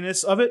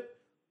newsworthiness of it,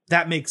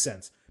 that makes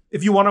sense.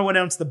 If you want to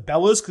announce the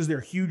Bellas because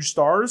they're huge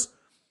stars,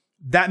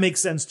 that makes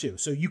sense too.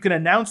 So you can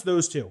announce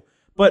those two.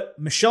 But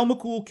Michelle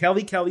McCool,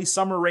 Kelly Kelly,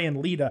 Summer Rae, and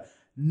Lita,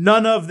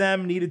 none of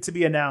them needed to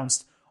be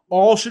announced.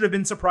 All should have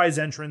been surprise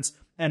entrants,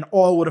 and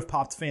all would have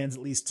popped fans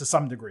at least to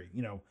some degree,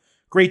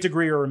 great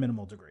degree or a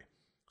minimal degree.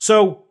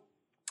 So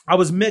I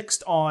was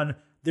mixed on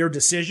their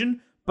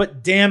decision,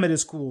 but damn, it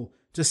is cool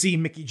to see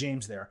Mickie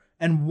James there.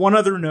 And one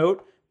other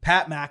note,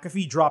 Pat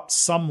McAfee dropped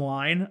some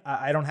line.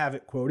 I don't have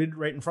it quoted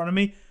right in front of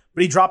me,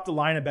 but he dropped a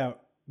line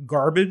about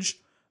garbage.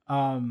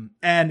 And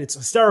it's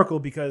hysterical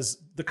because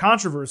the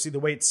controversy, the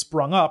way it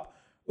sprung up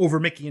over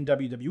Mickie in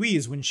WWE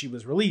is when she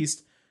was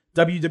released,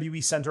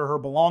 WWE sent her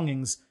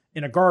belongings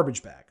in a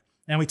garbage bag.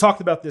 And we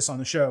talked about this on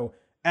the show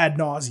ad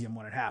nauseum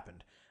when it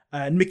happened.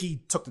 And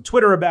Mickie took to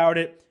Twitter about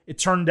it. It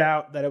turned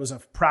out that it was a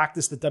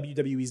practice that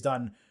WWE's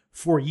done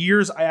for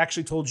years. I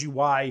actually told you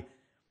why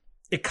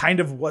it kind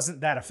of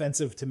wasn't that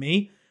offensive to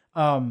me.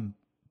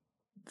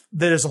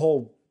 There's a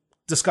whole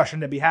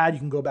discussion to be had. You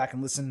can go back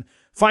and listen.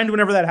 Find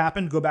whenever that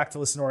happened. Go back to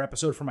listen to our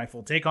episode for my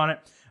full take on it.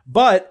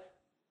 But,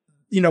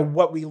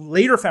 what we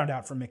later found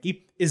out from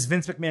Mickie is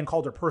Vince McMahon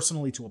called her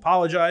personally to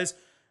apologize.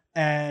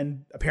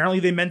 And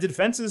apparently they mended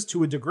fences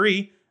to a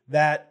degree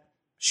that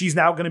she's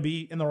now going to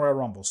be in the Royal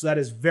Rumble. So that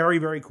is very,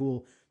 very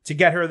cool to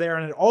get her there.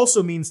 And it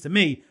also means to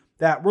me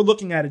that we're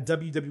looking at a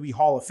WWE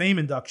Hall of Fame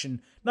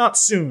induction, not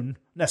soon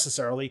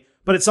necessarily,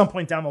 but at some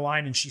point down the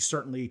line, and she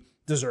certainly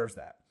deserves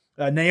that.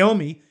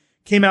 Naomi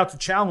came out to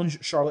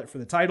challenge Charlotte for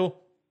the title.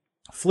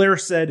 Flair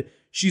said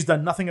she's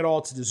done nothing at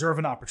all to deserve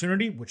an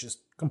opportunity, which is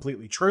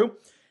completely true.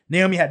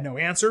 Naomi had no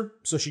answer,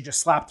 so she just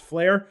slapped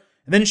Flair.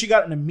 And then she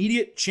got an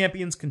immediate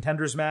Champions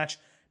Contenders match.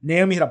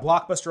 Naomi had a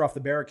blockbuster off the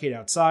barricade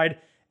outside,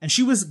 and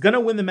she was going to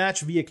win the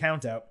match via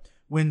countout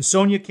when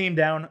Sonya came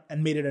down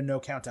and made it a no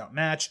countout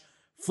match.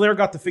 Flair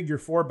got the figure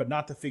 4, but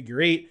not the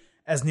figure 8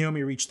 as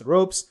Naomi reached the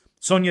ropes.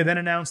 Sonya then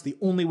announced the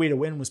only way to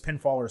win was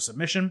pinfall or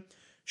submission.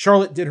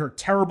 Charlotte did her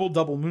terrible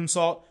double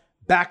moonsault,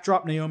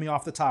 backdropped Naomi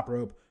off the top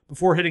rope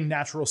before hitting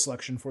natural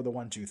selection for the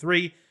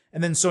 1-2-3,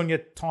 and then Sonya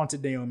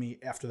taunted Naomi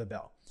after the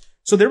bell.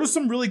 So there was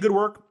some really good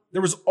work.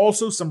 There was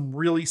also some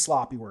really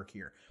sloppy work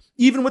here.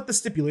 Even with the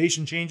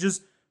stipulation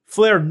changes,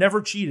 Flair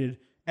never cheated,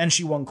 and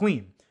she won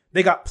clean.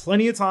 They got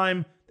plenty of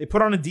time. They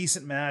put on a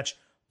decent match,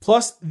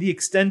 plus the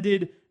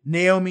extended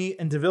Naomi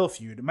and Deville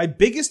feud. My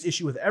biggest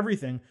issue with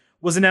everything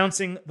was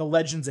announcing the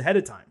legends ahead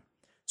of time.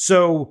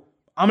 So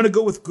I'm going to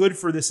go with good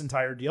for this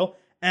entire deal.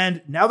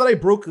 And now that I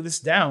broke this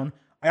down,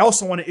 I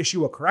also want to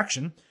issue a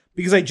correction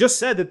because I just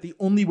said that the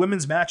only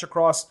women's match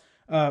across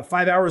 5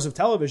 hours of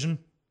television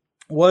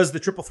was the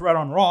triple threat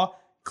on Raw.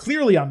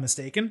 Clearly, I'm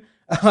mistaken.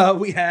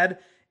 We had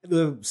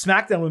the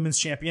SmackDown Women's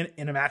Champion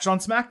in a match on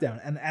SmackDown.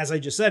 And as I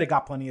just said, it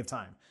got plenty of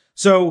time.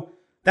 So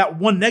that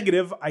one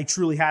negative I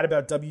truly had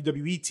about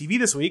WWE TV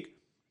this week,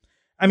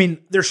 I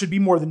mean, there should be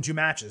more than 2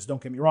 matches.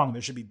 Don't get me wrong.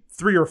 There should be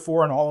 3 or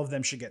 4 and all of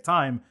them should get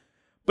time.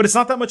 But it's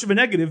not that much of a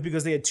negative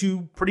because they had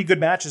 2 pretty good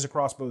matches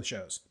across both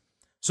shows.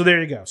 So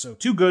there you go. So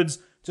 2 goods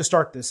to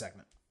start this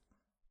segment.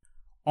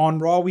 On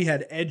Raw, we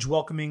had Edge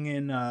welcoming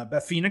in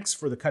Beth Phoenix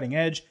for the cutting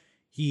edge.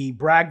 He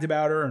bragged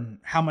about her and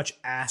how much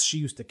ass she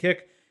used to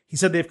kick. He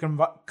said they've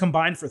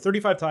combined for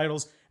 35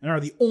 titles and are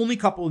the only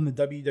couple in the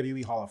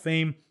WWE Hall of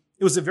Fame.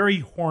 It was a very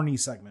horny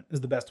segment,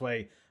 is the best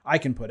way I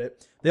can put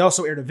it. They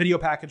also aired a video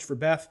package for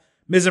Beth.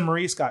 Miz and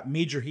Maurice got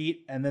major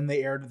heat, and then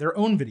they aired their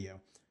own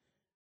video.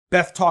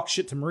 Beth talked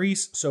shit to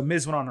Maurice, so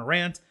Miz went on a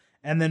rant,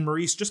 and then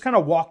Maurice just kind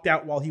of walked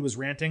out while he was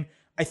ranting.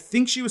 I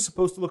think she was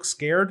supposed to look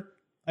scared.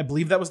 I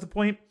believe that was the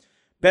point.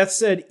 Beth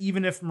said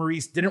even if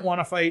Maurice didn't want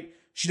to fight,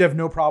 she'd have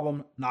no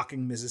problem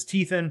knocking Miz's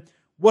teeth in.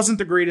 Wasn't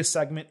the greatest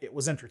segment. It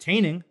was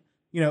entertaining,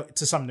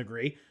 to some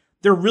degree.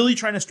 They're really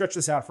trying to stretch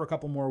this out for a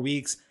couple more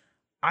weeks.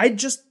 I'd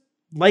just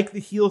like the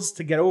heels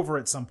to get over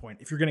at some point.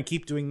 If you're going to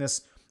keep doing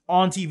this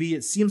on TV,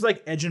 it seems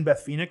like Edge and Beth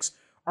Phoenix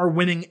are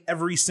winning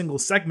every single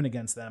segment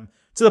against them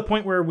to the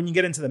point where when you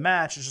get into the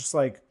match, it's just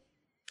like,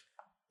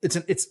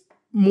 it's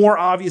more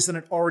obvious than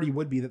it already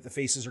would be that the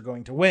faces are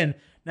going to win.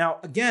 Now,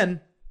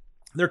 again,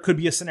 there could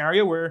be a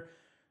scenario where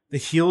the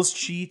heels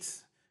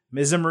cheat,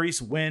 Miz and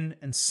Maurice win,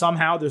 and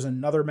somehow there's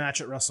another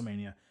match at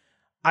WrestleMania.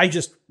 I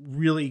just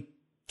really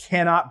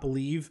cannot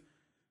believe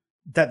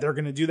that they're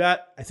going to do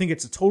that. I think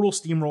it's a total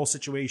steamroll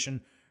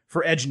situation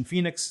for Edge and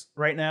Phoenix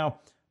right now.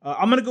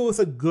 I'm going to go with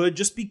a good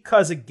just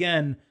because,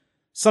 again,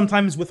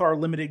 sometimes with our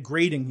limited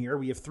grading here,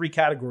 we have 3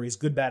 categories,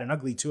 good, bad, and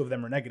ugly. 2 of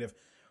them are negative.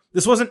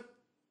 This wasn't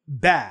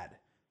bad.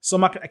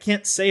 So I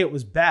can't say it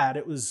was bad.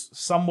 It was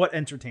somewhat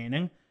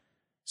entertaining.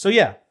 So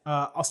yeah,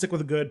 I'll stick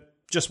with a good.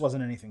 Just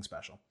wasn't anything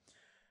special.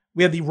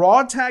 We had the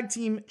Raw Tag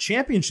Team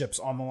Championships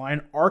on the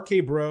line.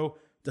 RK Bro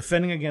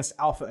defending against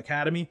Alpha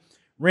Academy.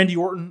 Randy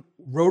Orton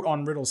wrote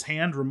on Riddle's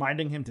hand,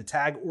 reminding him to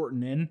tag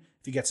Orton in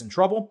if he gets in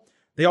trouble.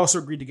 They also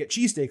agreed to get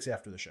cheesesteaks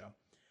after the show.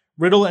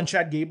 Riddle and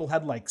Chad Gable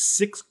had like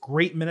 6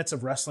 great minutes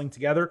of wrestling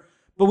together,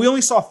 but we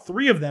only saw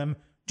 3 of them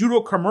due to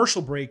a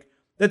commercial break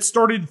that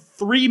started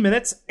 3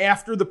 minutes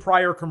after the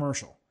prior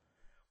commercial.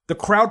 The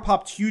crowd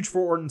popped huge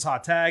for Orton's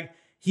hot tag.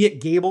 He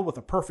hit Gable with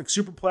a perfect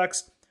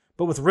superplex,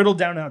 but with Riddle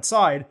down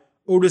outside,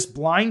 Otis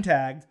blind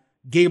tagged,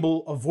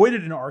 Gable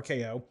avoided an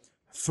RKO,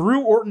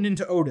 threw Orton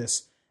into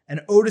Otis,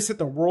 and Otis hit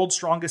the world's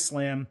strongest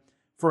slam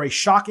for a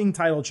shocking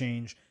title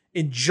change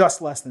in just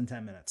less than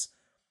 10 minutes.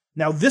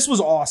 Now, this was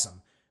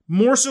awesome.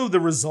 More so the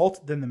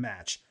result than the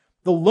match.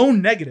 The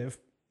lone negative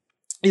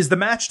is the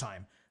match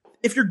time.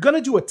 If you're going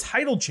to do a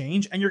title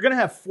change and you're going to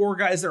have 4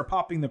 guys that are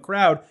popping the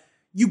crowd,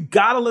 you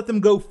got to let them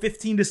go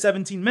 15 to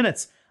 17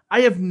 minutes.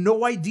 I have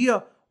no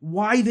idea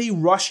why they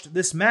rushed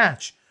this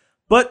match,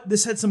 but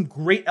this had some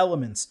great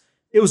elements.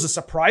 It was a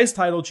surprise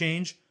title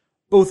change.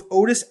 Both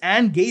Otis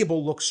and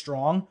Gable looked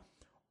strong.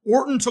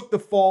 Orton took the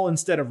fall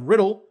instead of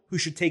Riddle, who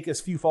should take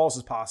as few falls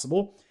as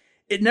possible.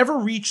 It never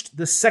reached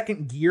the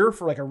second gear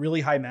for like a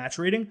really high match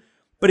rating,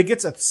 but it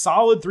gets a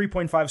solid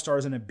 3.5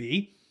 stars and a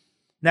B.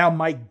 Now,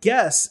 my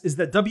guess is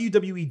that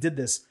WWE did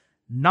this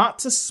not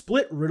to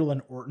split Riddle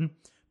and Orton,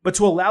 but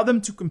to allow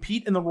them to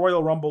compete in the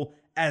Royal Rumble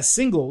as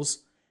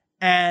singles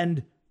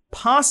and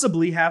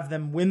possibly have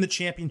them win the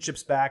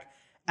championships back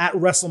at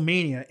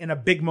WrestleMania in a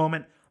big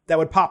moment that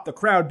would pop the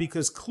crowd,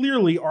 because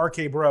clearly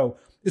RK Bro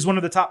is one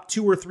of the top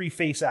 2 or 3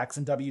 face acts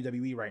in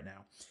WWE right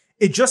now.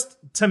 It just,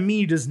 to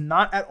me, does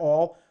not at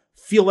all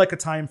feel like a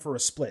time for a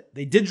split.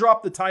 They did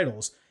drop the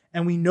titles,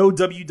 and we know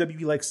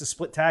WWE likes to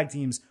split tag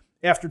teams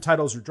after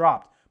titles are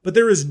dropped, but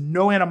there is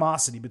no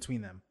animosity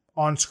between them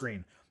on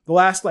screen. The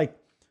last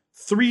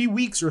 3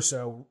 weeks or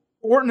so,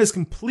 Orton has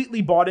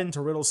completely bought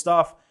into Riddle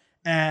stuff,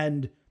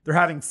 and they're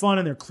having fun,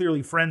 and they're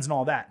clearly friends and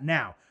all that.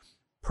 Now,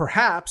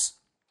 perhaps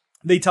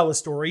they tell a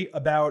story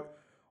about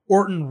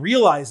Orton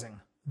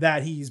realizing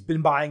that he's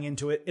been buying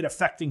into it, it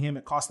affecting him,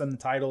 it cost them the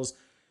titles,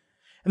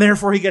 and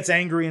therefore he gets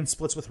angry and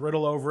splits with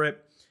Riddle over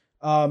it.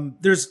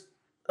 There's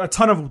a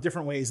ton of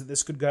different ways that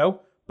this could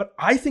go, but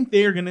I think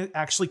they are going to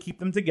actually keep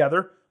them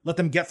together, let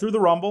them get through the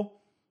Rumble,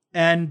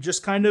 and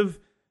just kind of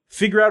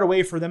figure out a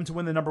way for them to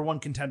win the number 1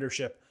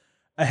 contendership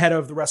ahead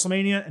of the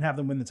WrestleMania and have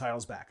them win the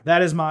titles back.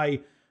 That is my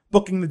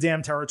booking the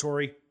damn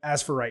territory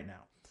as for right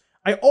now.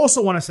 I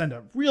also want to send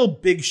a real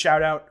big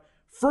shout out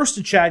first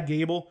to Chad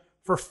Gable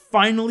for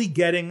finally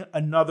getting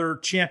another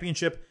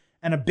championship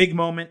and a big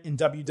moment in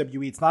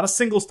WWE. It's not a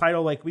singles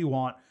title like we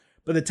want,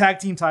 but the tag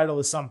team title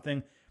is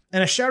something.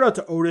 And a shout out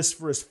to Otis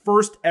for his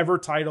first ever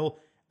title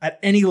at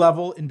any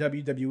level in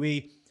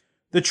WWE.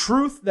 The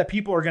truth that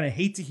people are going to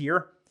hate to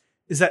hear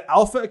is that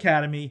Alpha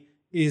Academy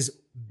is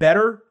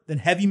better than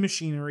Heavy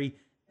Machinery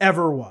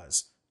ever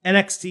was.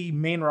 NXT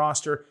main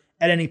roster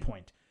at any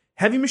point.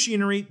 Heavy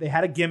Machinery, they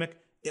had a gimmick.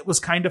 It was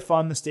kind of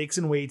fun, the stakes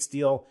and weights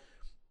deal,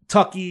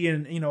 Tucky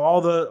and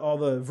all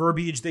the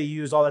verbiage they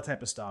used, all that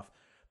type of stuff.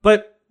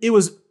 But it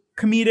was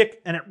comedic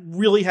and it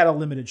really had a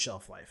limited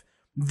shelf life.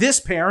 This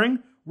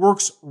pairing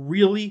works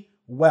really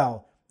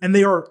well, and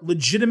they are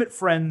legitimate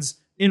friends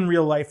in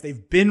real life.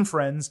 They've been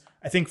friends,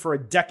 I think, for a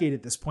decade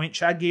at this point.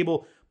 Chad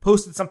Gable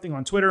posted something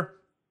on Twitter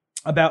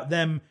about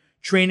them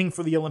training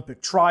for the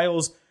Olympic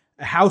trials,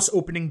 a house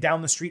opening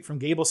down the street from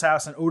Gable's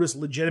house, and Otis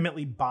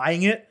legitimately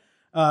buying it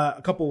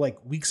a couple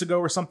weeks ago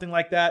or something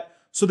like that.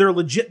 So they're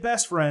legit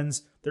best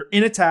friends. They're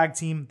in a tag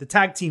team. The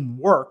tag team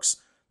works.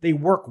 They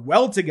work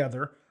well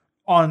together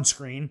on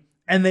screen,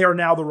 and they are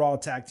now the Raw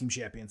Tag Team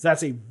Champions.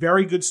 That's a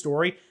very good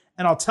story.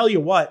 And I'll tell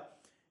you what,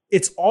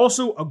 it's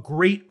also a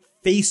great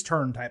face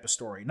turn type of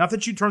story. Not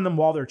that you turn them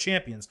while they're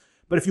champions,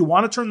 but if you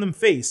want to turn them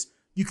face,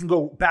 you can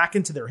go back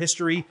into their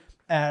history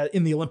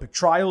in the Olympic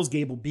trials,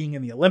 Gable being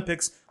in the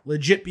Olympics,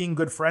 legit being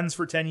good friends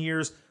for 10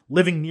 years,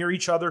 living near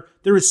each other.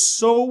 There is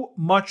so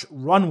much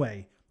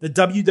runway that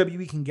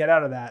WWE can get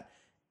out of that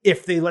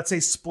if they, let's say,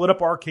 split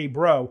up RK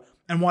Bro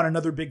and want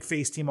another big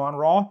face team on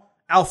Raw.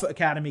 Alpha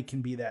Academy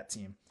can be that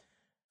team.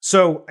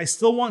 So I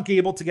still want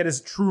Gable to get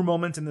his true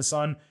moment in the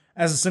sun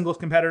as a singles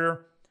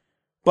competitor,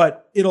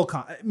 but it'll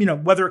come.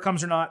 Whether it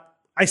comes or not,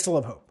 I still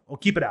have hope. I'll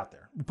keep it out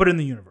there. We'll put it in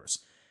the universe.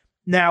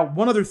 Now,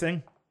 one other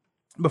thing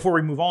before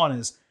we move on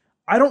is,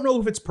 I don't know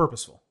if it's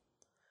purposeful,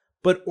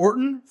 but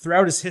Orton,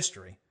 throughout his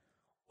history,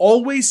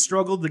 always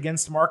struggled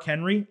against Mark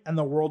Henry and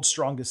the World's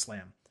Strongest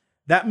Slam.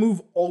 That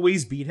move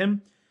always beat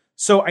him.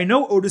 So I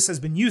know Otis has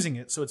been using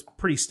it, so it's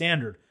pretty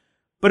standard.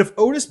 But if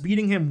Otis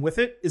beating him with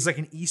it is like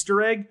an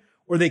Easter egg,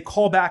 or they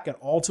call back at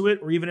all to it,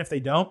 or even if they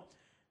don't,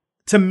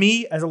 to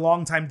me, as a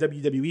longtime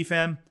WWE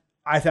fan,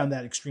 I found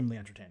that extremely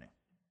entertaining.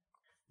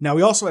 Now,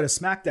 we also had a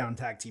SmackDown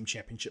Tag Team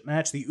Championship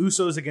match, the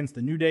Usos against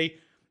the New Day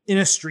in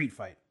a street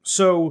fight.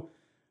 So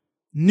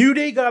New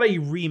Day got a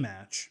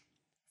rematch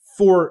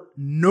for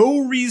no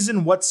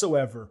reason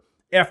whatsoever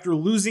after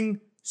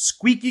losing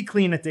squeaky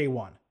clean at day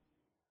one.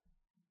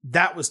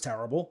 That was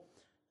terrible.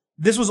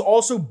 This was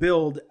also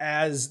billed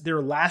as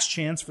their last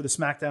chance for the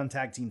SmackDown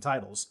Tag Team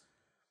titles.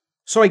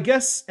 So I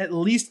guess at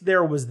least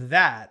there was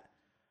that.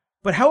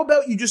 But how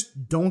about you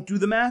just don't do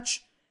the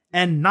match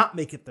and not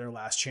make it their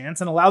last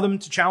chance and allow them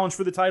to challenge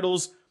for the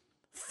titles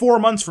 4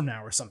 months from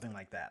now or something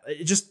like that?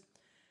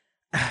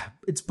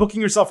 It's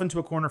booking yourself into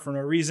a corner for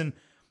no reason.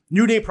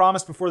 New Day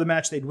promised before the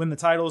match they'd win the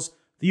titles.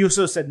 The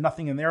Usos said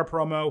nothing in their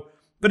promo,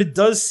 but it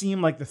does seem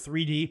like the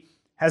 3D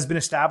has been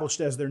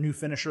established as their new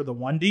finisher, the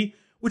 1D,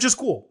 which is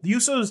cool. The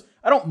Usos,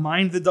 I don't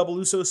mind the double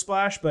Usos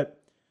splash,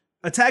 but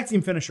a tag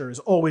team finisher is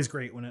always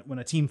great when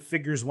a team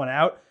figures one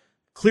out.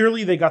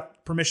 Clearly, they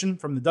got permission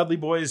from the Dudley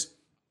Boys,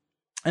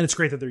 and it's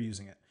great that they're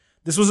using it.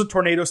 This was a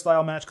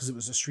tornado-style match because it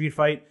was a street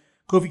fight.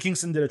 Kofi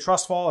Kingston did a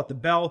trust fall at the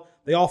bell.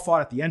 They all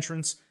fought at the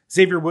entrance.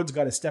 Xavier Woods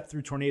got a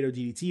step-through tornado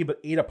DDT, but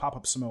ate a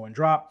pop-up Samoan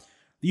drop.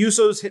 The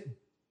Usos hit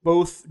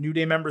both New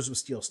Day members with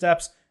steel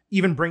steps,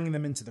 even bringing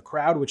them into the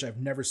crowd, which I've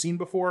never seen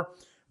before.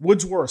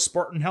 Woods wore a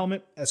Spartan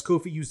helmet as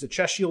Kofi used a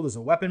chest shield as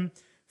a weapon.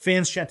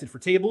 Fans chanted for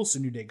tables, so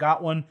New Day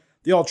got one.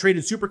 They all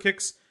traded super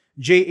kicks.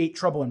 Jay ate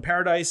Trouble in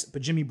Paradise,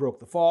 but Jimmy broke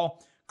the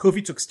fall.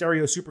 Kofi took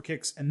stereo super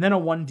kicks and then a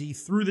 1D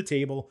through the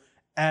table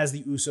as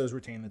the Usos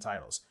retained the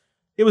titles.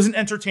 It was an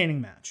entertaining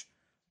match,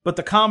 but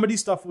the comedy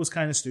stuff was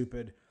kind of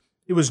stupid.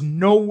 It was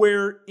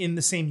nowhere in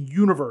the same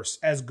universe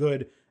as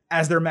good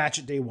as their match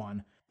at day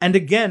one. And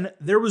again,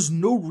 there was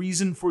no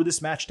reason for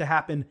this match to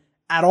happen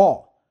at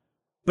all.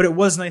 But it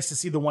was nice to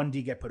see the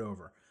 1D get put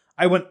over.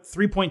 I went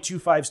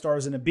 3.25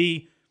 stars and a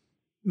B.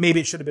 Maybe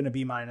it should have been a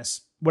B-.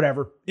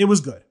 Whatever. It was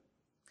good.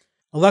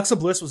 Alexa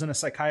Bliss was in a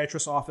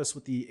psychiatrist's office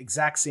with the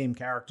exact same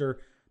character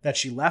that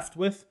she left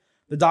with.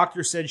 The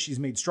doctor said she's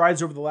made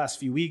strides over the last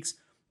few weeks,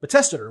 but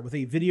tested her with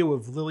a video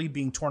of Lily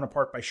being torn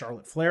apart by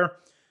Charlotte Flair.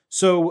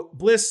 So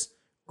Bliss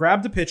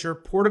grabbed a pitcher,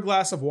 poured a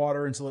glass of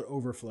water until it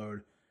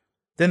overflowed,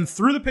 then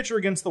threw the pitcher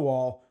against the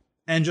wall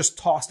and just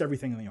tossed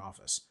everything in the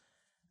office.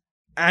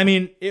 I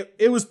mean,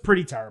 it was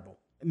pretty terrible.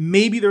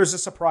 Maybe there's a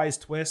surprise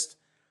twist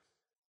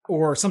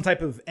or some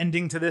type of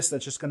ending to this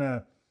that's just going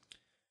to,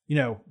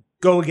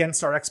 go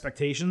against our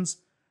expectations.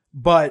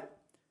 But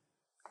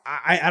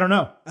I don't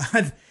know.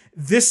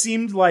 This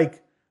seemed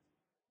like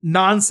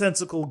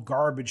nonsensical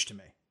garbage to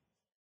me.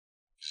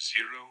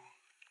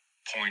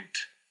 0.0.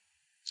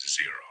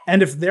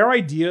 And if their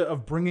idea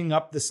of bringing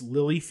up this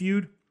Lily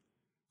feud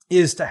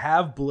is to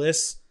have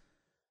Bliss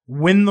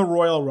win the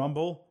Royal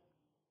Rumble,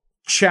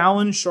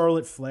 challenge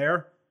Charlotte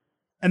Flair,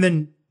 and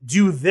then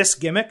do this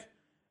gimmick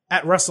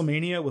at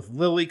WrestleMania with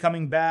Lily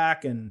coming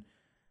back, and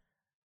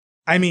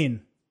I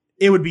mean,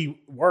 it would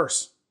be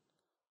worse.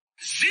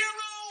 0.0,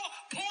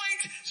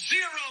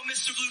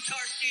 Mr.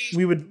 Blutarski.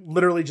 We would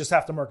literally just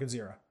have to mark it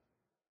 0. Mark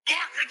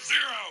it 0.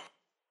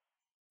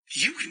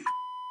 You can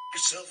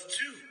yourself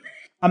too.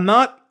 I'm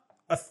not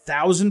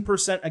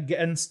 1,000%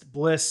 against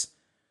Bliss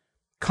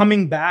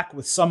coming back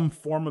with some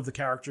form of the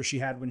character she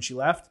had when she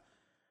left.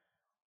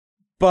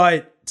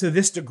 But to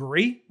this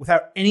degree,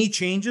 without any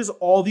changes,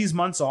 all these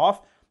months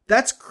off,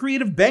 that's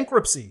creative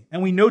bankruptcy.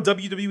 And we know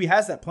WWE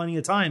has that plenty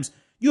of times.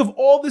 You have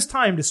all this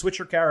time to switch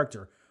her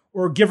character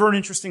or give her an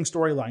interesting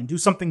storyline, do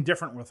something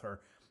different with her.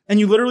 And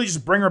you literally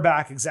just bring her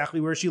back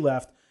exactly where she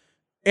left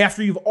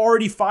after you've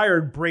already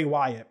fired Bray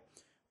Wyatt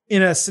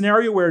in a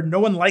scenario where no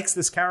one likes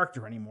this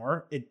character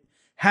anymore. It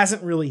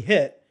hasn't really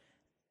hit.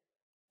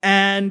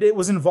 And it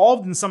was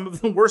involved in some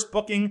of the worst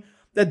booking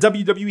that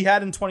WWE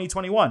had in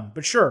 2021.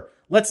 But sure,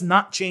 let's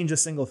not change a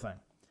single thing.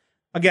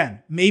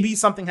 Again, maybe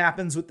something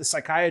happens with the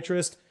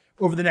psychiatrist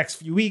over the next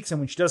few weeks, and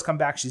when she does come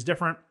back, she's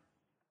different.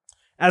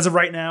 As of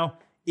right now,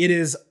 it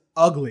is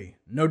ugly,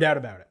 no doubt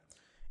about it.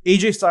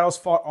 AJ Styles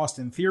fought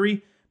Austin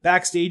Theory.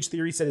 Backstage,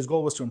 Theory said his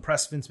goal was to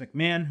impress Vince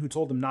McMahon, who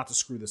told him not to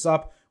screw this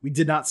up. We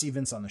did not see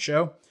Vince on the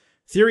show.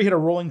 Theory hit a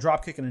rolling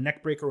dropkick and a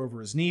neckbreaker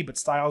over his knee, but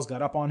Styles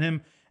got up on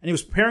him, and he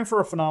was preparing for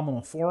a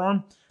phenomenal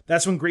forearm.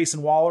 That's when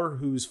Grayson Waller,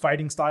 who's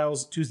fighting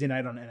Styles Tuesday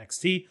night on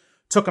NXT,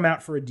 took him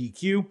out for a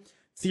DQ.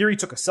 Theory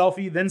took a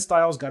selfie, then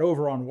Styles got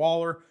over on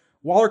Waller.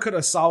 Waller cut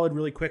a solid,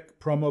 really quick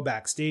promo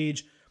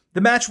backstage.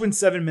 The match went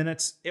 7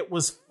 minutes. It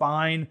was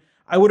fine.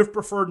 I would have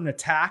preferred an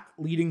attack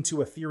leading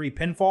to a Theory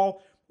pinfall,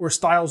 or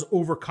Styles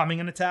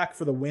overcoming an attack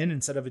for the win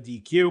instead of a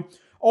DQ.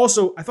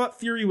 Also, I thought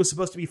Theory was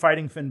supposed to be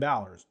fighting Finn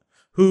Balor,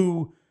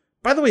 who,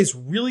 by the way, is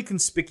really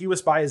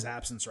conspicuous by his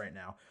absence right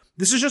now.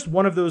 This is just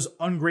one of those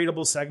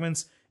ungradable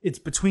segments. It's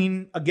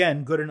between,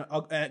 again, good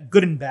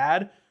and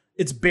bad.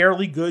 It's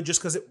barely good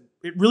just because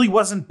it really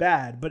wasn't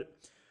bad, but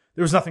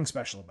there was nothing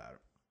special about it.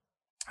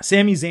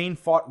 Sami Zayn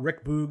fought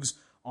Rick Boogs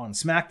on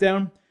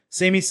SmackDown.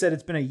 Sami said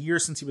it's been a year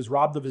since he was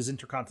robbed of his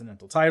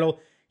Intercontinental title.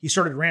 He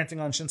started ranting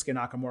on Shinsuke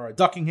Nakamura,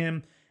 ducking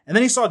him. And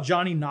then he saw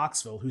Johnny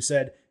Knoxville, who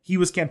said he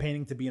was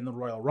campaigning to be in the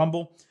Royal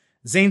Rumble.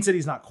 Zayn said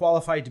he's not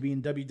qualified to be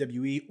in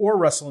WWE or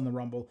wrestle in the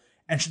Rumble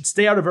and should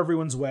stay out of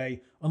everyone's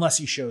way unless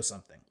he shows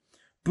something.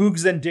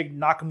 Boogs then digged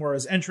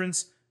Nakamura's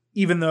entrance,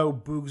 even though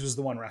Boogs was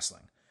the one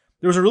wrestling.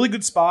 There was a really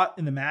good spot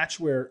in the match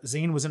where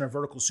Zayn was in a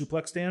vertical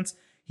suplex stance.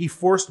 He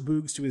forced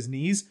Boogs to his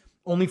knees,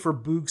 only for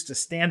Boogs to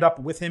stand up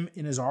with him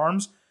in his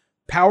arms,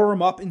 power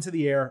him up into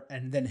the air,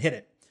 and then hit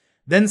it.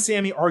 Then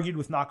Sami argued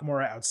with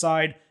Nakamura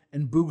outside,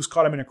 and Boogs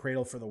caught him in a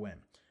cradle for the win.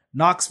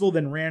 Knoxville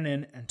then ran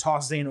in and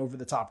tossed Zayn over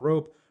the top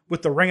rope,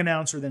 with the ring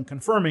announcer then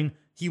confirming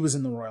he was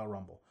in the Royal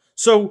Rumble.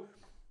 So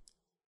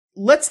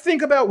let's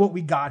think about what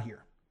we got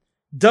here.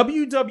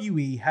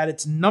 WWE had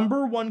its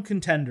number one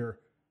contender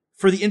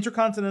for the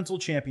Intercontinental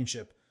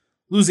Championship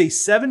lose a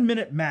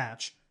 7-minute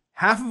match,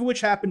 half of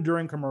which happened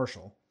during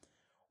commercial,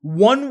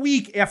 1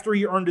 week after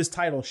he earned his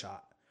title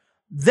shot.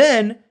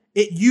 Then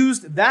it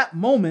used that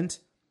moment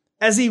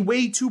as a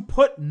way to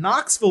put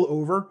Knoxville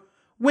over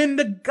when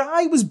the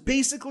guy was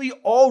basically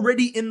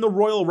already in the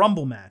Royal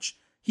Rumble match.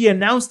 He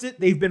announced it.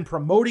 They've been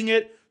promoting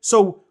it.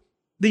 So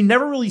they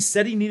never really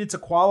said he needed to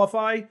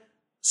qualify.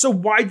 So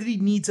why did he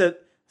need to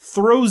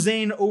throw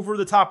Zayn over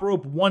the top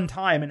rope one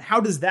time? And how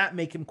does that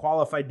make him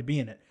qualified to be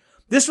in it?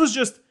 This was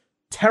just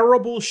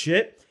terrible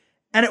shit.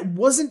 And it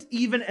wasn't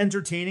even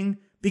entertaining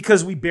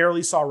because we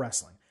barely saw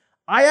wrestling.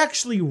 I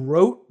actually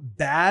wrote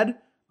bad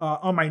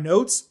on my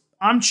notes.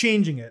 I'm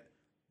changing it.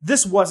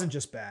 This wasn't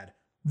just bad.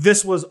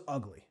 This was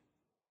ugly.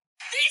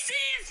 This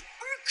is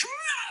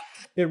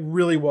crap! It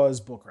really was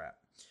bullcrap.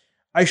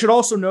 I should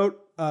also note,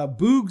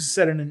 Boogs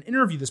said in an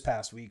interview this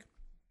past week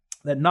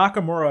that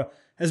Nakamura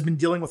has been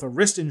dealing with a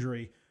wrist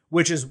injury,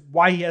 which is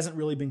why he hasn't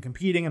really been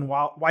competing and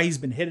why he's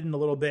been hidden a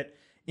little bit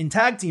in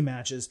tag team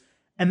matches.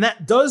 And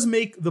that does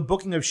make the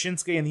booking of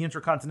Shinsuke and the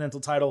Intercontinental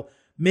title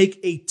make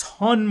a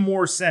ton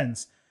more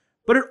sense.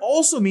 But it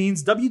also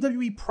means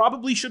WWE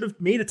probably should have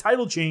made a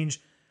title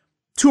change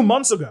 2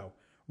 months ago,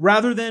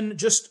 rather than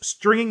just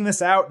stringing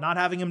this out, not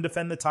having him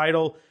defend the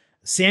title.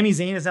 Sami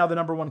Zayn is now the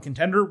number one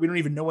contender. We don't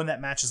even know when that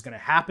match is going to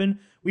happen.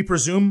 We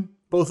presume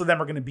both of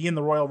them are going to be in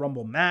the Royal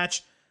Rumble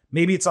match.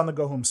 Maybe it's on the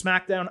Go Home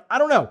SmackDown. I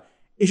don't know.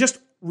 It's just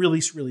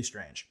really, really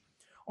strange.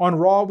 On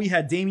Raw, we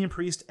had Damian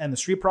Priest and the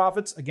Street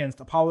Profits against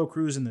Apollo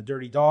Crews and the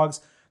Dirty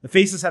Dogs. The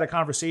Faces had a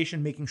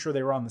conversation, making sure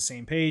they were on the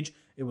same page.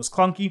 It was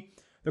clunky.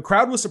 The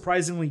crowd was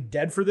surprisingly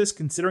dead for this,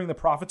 considering the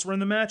Profits were in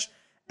the match.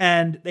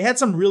 And they had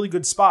some really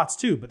good spots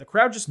too, but the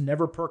crowd just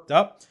never perked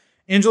up.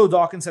 Angelo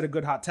Dawkins had a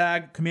good hot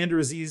tag. Commander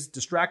Aziz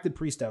distracted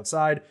Priest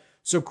outside.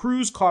 So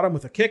Crews caught him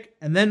with a kick,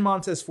 and then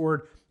Montez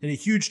Ford hit a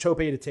huge tope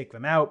to take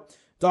them out.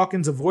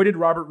 Dawkins avoided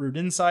Robert Roode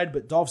inside,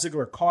 but Dolph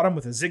Ziggler caught him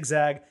with a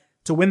zigzag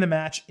to win the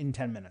match in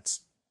 10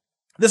 minutes.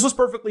 This was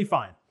perfectly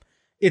fine.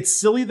 It's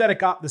silly that it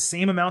got the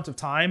same amount of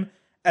time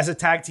as a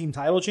tag team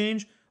title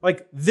change.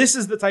 Like, this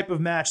is the type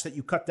of match that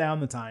you cut down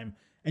the time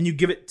and you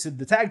give it to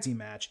the tag team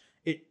match.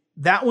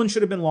 That one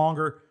should have been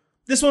longer.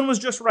 This one was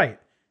just right.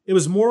 It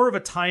was more of a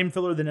time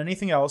filler than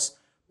anything else,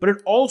 but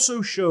it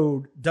also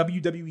showed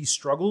WWE's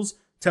struggles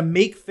to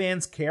make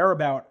fans care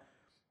about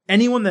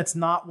anyone that's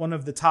not one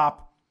of the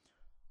top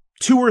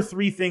 2 or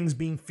 3 things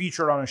being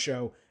featured on a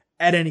show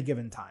at any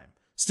given time.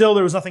 Still,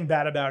 there was nothing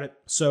bad about it,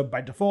 so by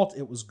default,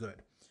 it was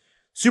good.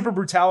 Super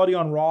Brutality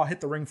on Raw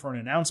hit the ring for an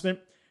announcement.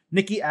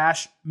 Nikki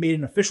Ash made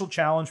an official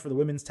challenge for the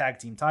women's tag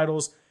team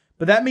titles,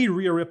 but that made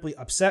Rhea Ripley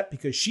upset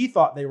because she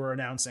thought they were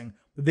announcing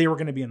that they were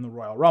going to be in the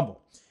Royal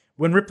Rumble.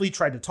 When Ripley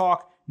tried to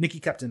talk, Nikki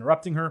kept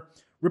interrupting her.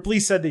 Ripley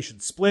said they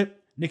should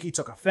split. Nikki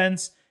took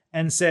offense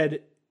and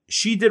said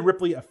she did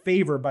Ripley a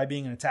favor by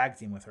being in a tag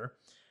team with her.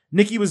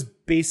 Nikki was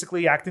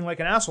basically acting like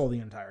an asshole the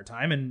entire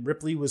time, and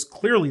Ripley was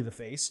clearly the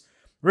face.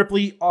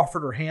 Ripley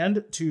offered her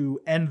hand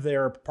to end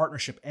their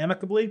partnership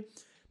amicably,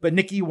 but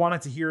Nikki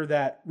wanted to hear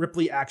that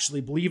Ripley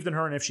actually believed in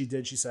her, and if she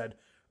did, she said,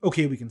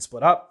 okay, we can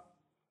split up.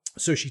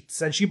 So she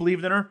said she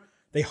believed in her.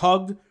 They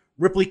hugged.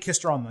 Ripley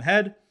kissed her on the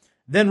head.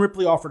 Then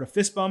Ripley offered a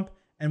fist bump,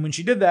 and when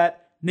she did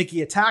that,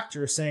 Nikki attacked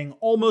her, saying,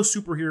 almost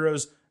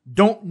superheroes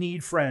don't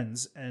need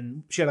friends,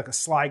 and she had like a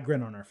sly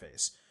grin on her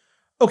face.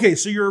 Okay,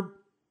 so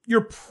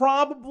you're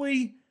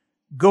probably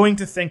going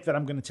to think that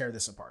I'm going to tear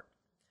this apart.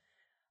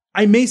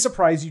 I may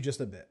surprise you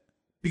just a bit,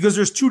 because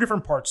there's two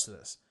different parts to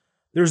this.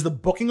 There's the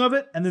booking of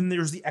it, and then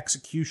there's the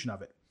execution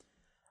of it.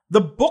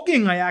 The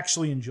booking I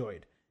actually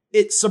enjoyed.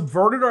 It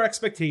subverted our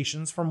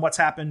expectations from what's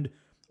happened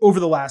over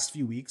the last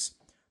few weeks.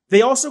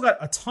 They also got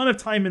a ton of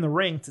time in the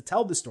ring to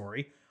tell the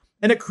story,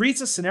 and it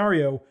creates a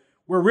scenario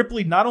where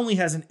Ripley not only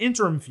has an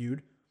interim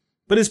feud,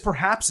 but is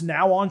perhaps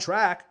now on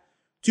track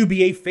to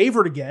be a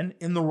favorite again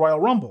in the Royal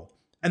Rumble.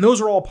 And those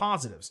are all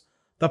positives.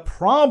 The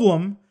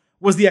problem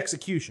was the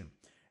execution.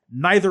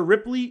 Neither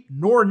Ripley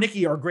nor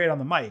Nikki are great on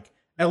the mic,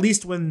 at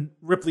least when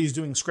Ripley is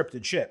doing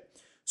scripted shit.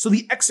 So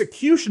the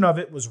execution of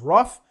it was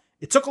rough.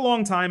 It took a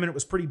long time and it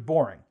was pretty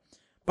boring.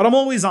 But I'm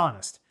always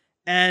honest.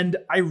 And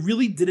I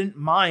really didn't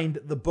mind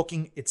the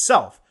booking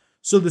itself.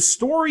 So the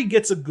story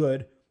gets a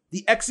good,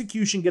 the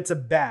execution gets a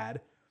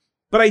bad,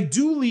 but I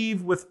do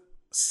leave with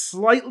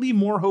slightly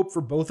more hope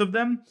for both of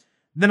them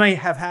than I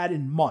have had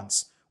in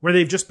months, where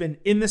they've just been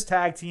in this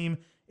tag team.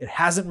 It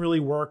hasn't really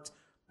worked,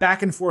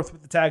 back and forth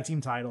with the tag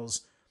team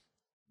titles.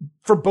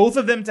 For both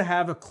of them to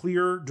have a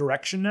clear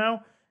direction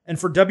now, and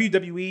for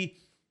WWE,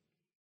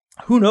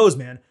 who knows,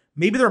 man?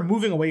 Maybe they're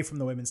moving away from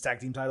the women's tag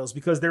team titles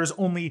because there's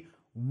only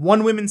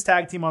one women's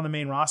tag team on the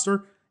main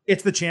roster.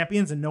 It's the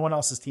champions, and no one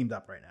else is teamed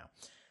up right now.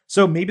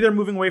 So maybe they're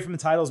moving away from the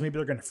titles. Maybe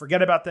they're going to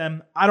forget about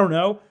them. I don't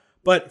know.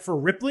 But for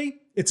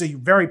Ripley, it's a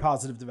very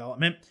positive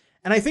development.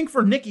 And I think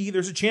for Nikki,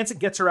 there's a chance it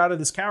gets her out of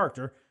this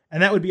character,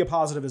 and that would be a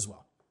positive as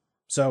well.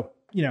 So,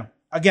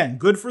 again,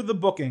 good for the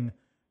booking,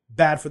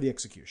 bad for the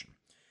execution.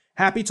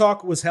 Happy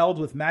Talk was held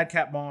with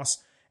Madcap Moss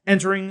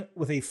entering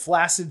with a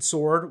flaccid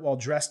sword while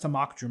dressed to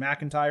mock Drew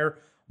McIntyre.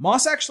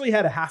 Moss actually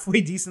had a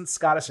halfway decent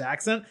Scottish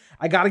accent.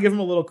 I got to give him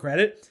a little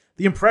credit.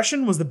 The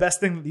impression was the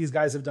best thing that these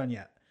guys have done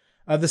yet.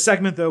 The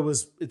segment, though,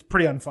 it's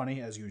pretty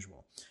unfunny as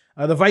usual.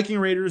 The Viking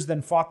Raiders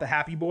then fought the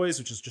Happy Boys,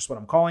 which is just what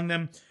I'm calling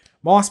them.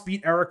 Moss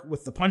beat Eric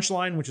with the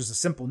punchline, which is a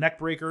simple neck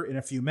breaker, in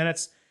a few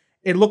minutes.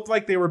 It looked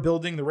like they were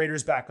building the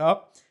Raiders back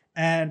up,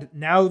 and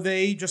now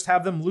they just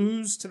have them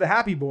lose to the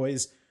Happy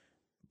Boys.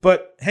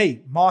 But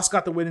hey, Moss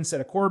got the win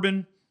instead of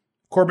Corbin.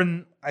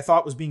 Corbin, I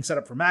thought, was being set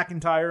up for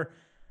McIntyre.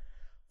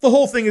 The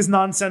whole thing is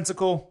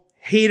nonsensical.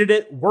 Hated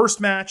it. Worst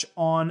match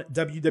on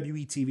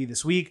WWE TV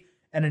this week,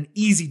 and an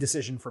easy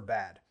decision for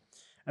bad.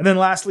 And then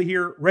lastly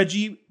here,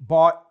 Reggie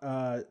bought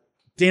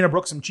Dana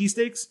Brooke some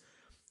cheesesteaks,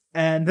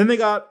 and then they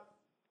got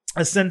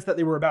a sense that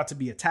they were about to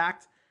be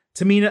attacked.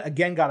 Tamina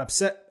again got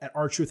upset at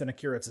R-Truth and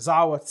Akira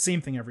Tozawa.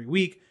 Same thing every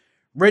week.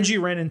 Reggie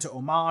ran into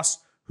Omos,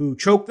 who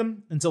choked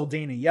them until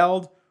Dana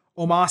yelled.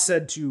 Omos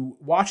said to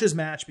watch his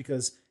match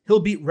because he'll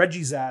beat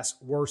Reggie's ass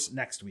worse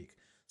next week.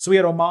 So we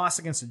had Omos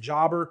against a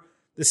jobber.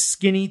 The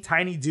skinny,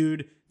 tiny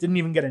dude didn't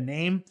even get a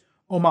name.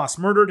 Omos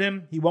murdered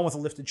him. He won with a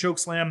lifted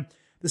chokeslam.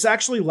 This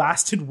actually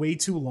lasted way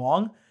too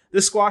long,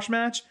 this squash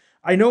match.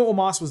 I know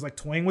Omos was like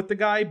toying with the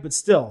guy, but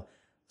still,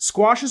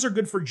 squashes are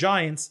good for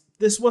giants.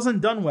 This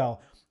wasn't done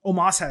well.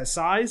 Omos has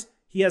size.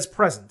 He has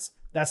presence.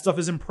 That stuff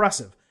is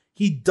impressive.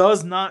 He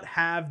does not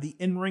have the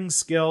in-ring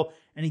skill,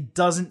 and he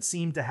doesn't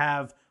seem to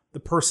have the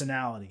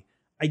personality.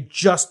 I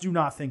just do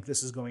not think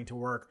this is going to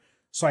work,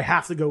 so I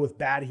have to go with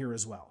bad here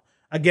as well.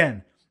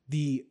 Again,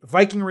 the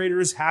Viking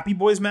Raiders Happy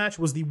Boys match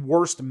was the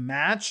worst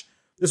match.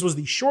 This was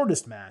the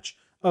shortest match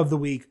of the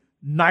week.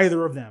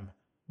 Neither of them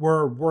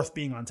were worth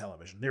being on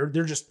television. They're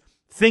just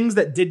things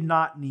that did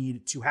not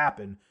need to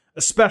happen,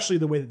 especially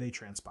the way that they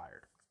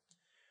transpired.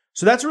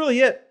 So that's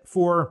really it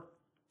for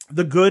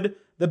the good,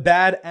 the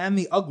bad, and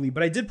the ugly.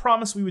 But I did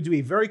promise we would do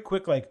a very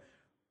quick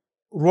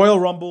Royal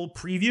Rumble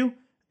preview.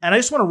 And I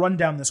just want to run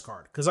down this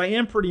card because I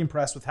am pretty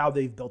impressed with how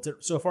they've built it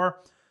so far.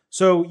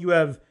 So you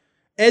have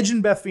Edge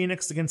and Beth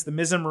Phoenix against The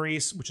Miz and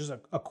Maurice, which is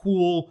a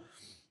cool,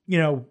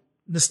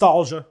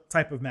 nostalgia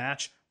type of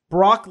match.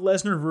 Brock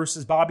Lesnar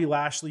versus Bobby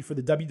Lashley for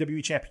the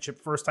WWE Championship,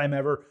 first time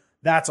ever.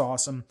 That's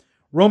awesome.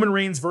 Roman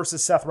Reigns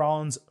versus Seth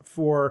Rollins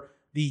for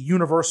the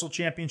Universal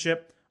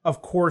Championship.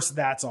 Of course,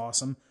 that's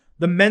awesome.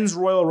 The Men's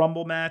Royal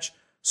Rumble match.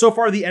 So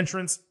far, the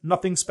entrance,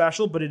 nothing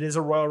special, but it is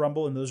a Royal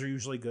Rumble, and those are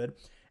usually good.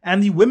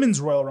 And the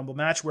Women's Royal Rumble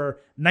match, where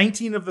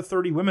 19 of the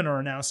 30 women are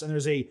announced, and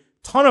there's a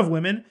ton of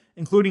women,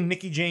 including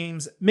Mickie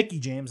James,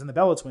 and the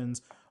Bella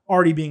Twins,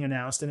 already being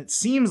announced. And it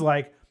seems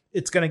like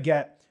it's going to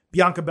get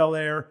Bianca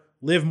Belair,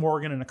 Liv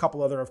Morgan, and a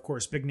couple other, of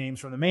course, big names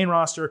from the main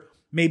roster,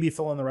 maybe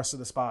fill in the rest of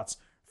the spots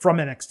from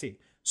NXT.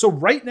 So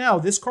right now,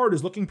 this card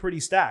is looking pretty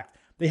stacked.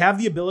 They have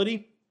the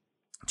ability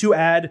to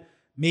add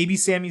maybe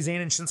Sami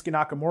Zayn and Shinsuke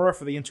Nakamura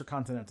for the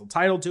Intercontinental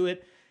title to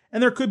it.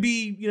 And there could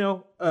be,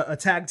 a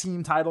tag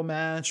team title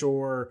match,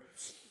 or,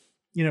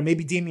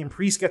 maybe Damian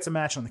Priest gets a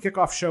match on the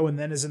kickoff show and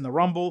then is in the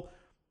Rumble.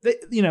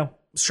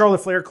 Charlotte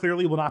Flair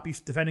clearly will not be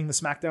defending the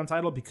SmackDown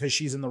title because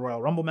she's in the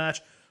Royal Rumble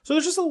match. So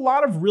there's just a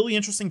lot of really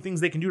interesting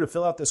things they can do to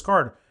fill out this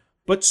card.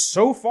 But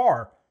so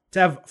far, to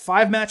have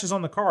 6 matches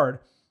on the card,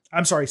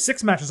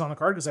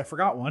 because I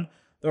forgot one.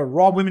 The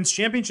Raw Women's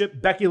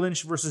Championship, Becky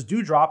Lynch versus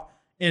Doudrop,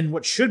 in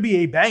what should be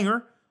a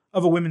banger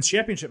of a Women's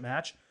Championship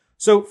match.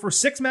 So for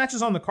 6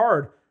 matches on the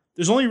card,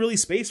 there's only really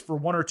space for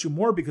 1 or 2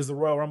 more because the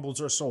Royal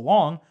Rumbles are so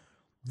long.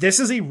 This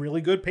is a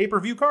really good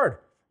pay-per-view card,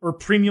 or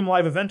premium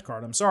live event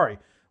card, I'm sorry.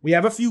 We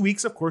have a few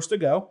weeks, of course, to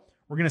go.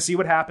 We're going to see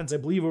what happens, I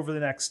believe, over the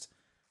next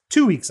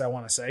 2 weeks, I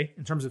want to say,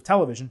 in terms of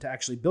television to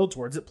actually build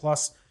towards it,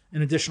 plus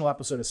an additional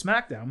episode of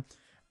SmackDown.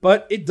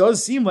 But it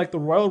does seem like the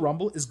Royal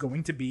Rumble is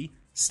going to be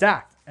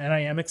stacked, and I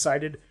am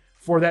excited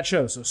for that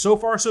show. So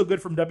far, so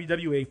good from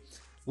WWE.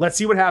 Let's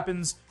see what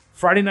happens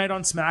Friday night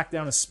on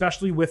SmackDown,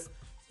 especially with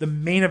the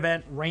main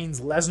event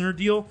Reigns-Lesnar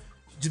deal.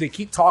 Do they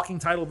keep talking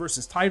title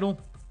versus title?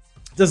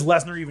 Does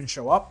Lesnar even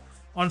show up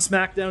on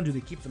SmackDown? Do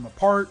they keep them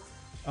apart?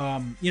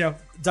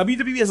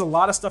 WWE has a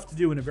lot of stuff to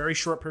do in a very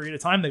short period of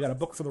time. They got to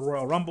book for the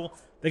Royal Rumble.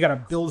 They got to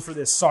build for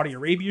this Saudi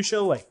Arabia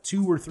show like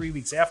 2 or 3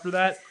 weeks after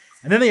that.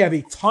 And then they have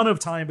a ton of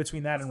time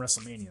between that and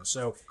WrestleMania.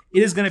 So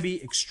it is going to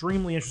be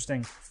extremely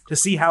interesting to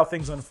see how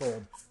things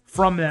unfold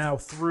from now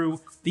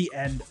through the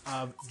end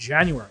of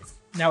January.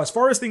 Now, as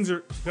far as things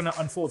are going to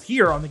unfold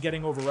here on the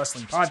Getting Over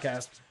Wrestling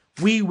podcast,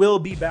 we will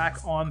be back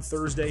on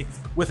Thursday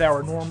with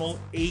our normal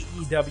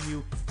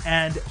AEW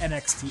and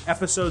NXT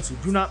episodes, so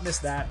do not miss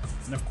that.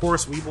 And of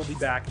course, we will be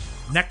back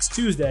next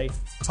Tuesday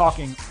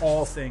talking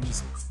all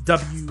things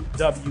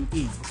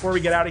WWE. Before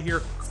we get out of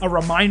here, a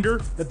reminder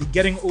that the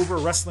Getting Over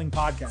Wrestling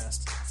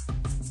podcast.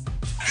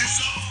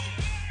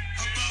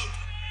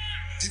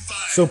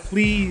 So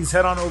please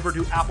head on over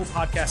to Apple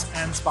Podcasts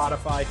and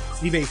Spotify.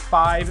 Leave a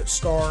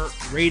 5-star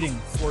rating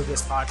for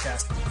this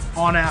podcast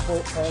on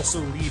Apple.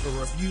 Also leave a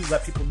review.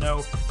 Let people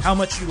know how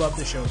much you love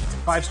the show. If it's a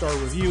 5-star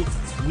review,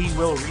 we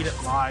will read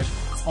it live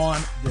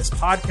on this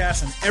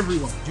podcast. And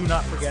everyone, do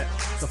not forget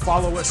to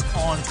follow us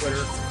on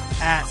Twitter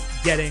at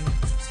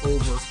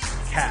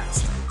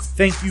GettingOverCast.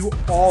 Thank you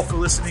all for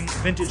listening.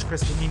 Vintage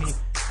Chris Bonini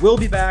will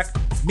be back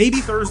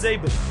maybe Thursday,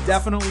 but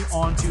definitely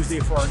on Tuesday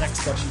for our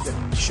next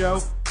WWE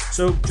show.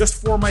 So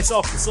just for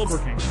myself, the Silver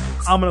King,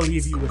 I'm going to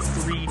leave you with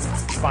 3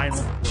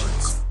 final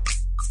words.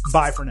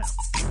 Bye for now.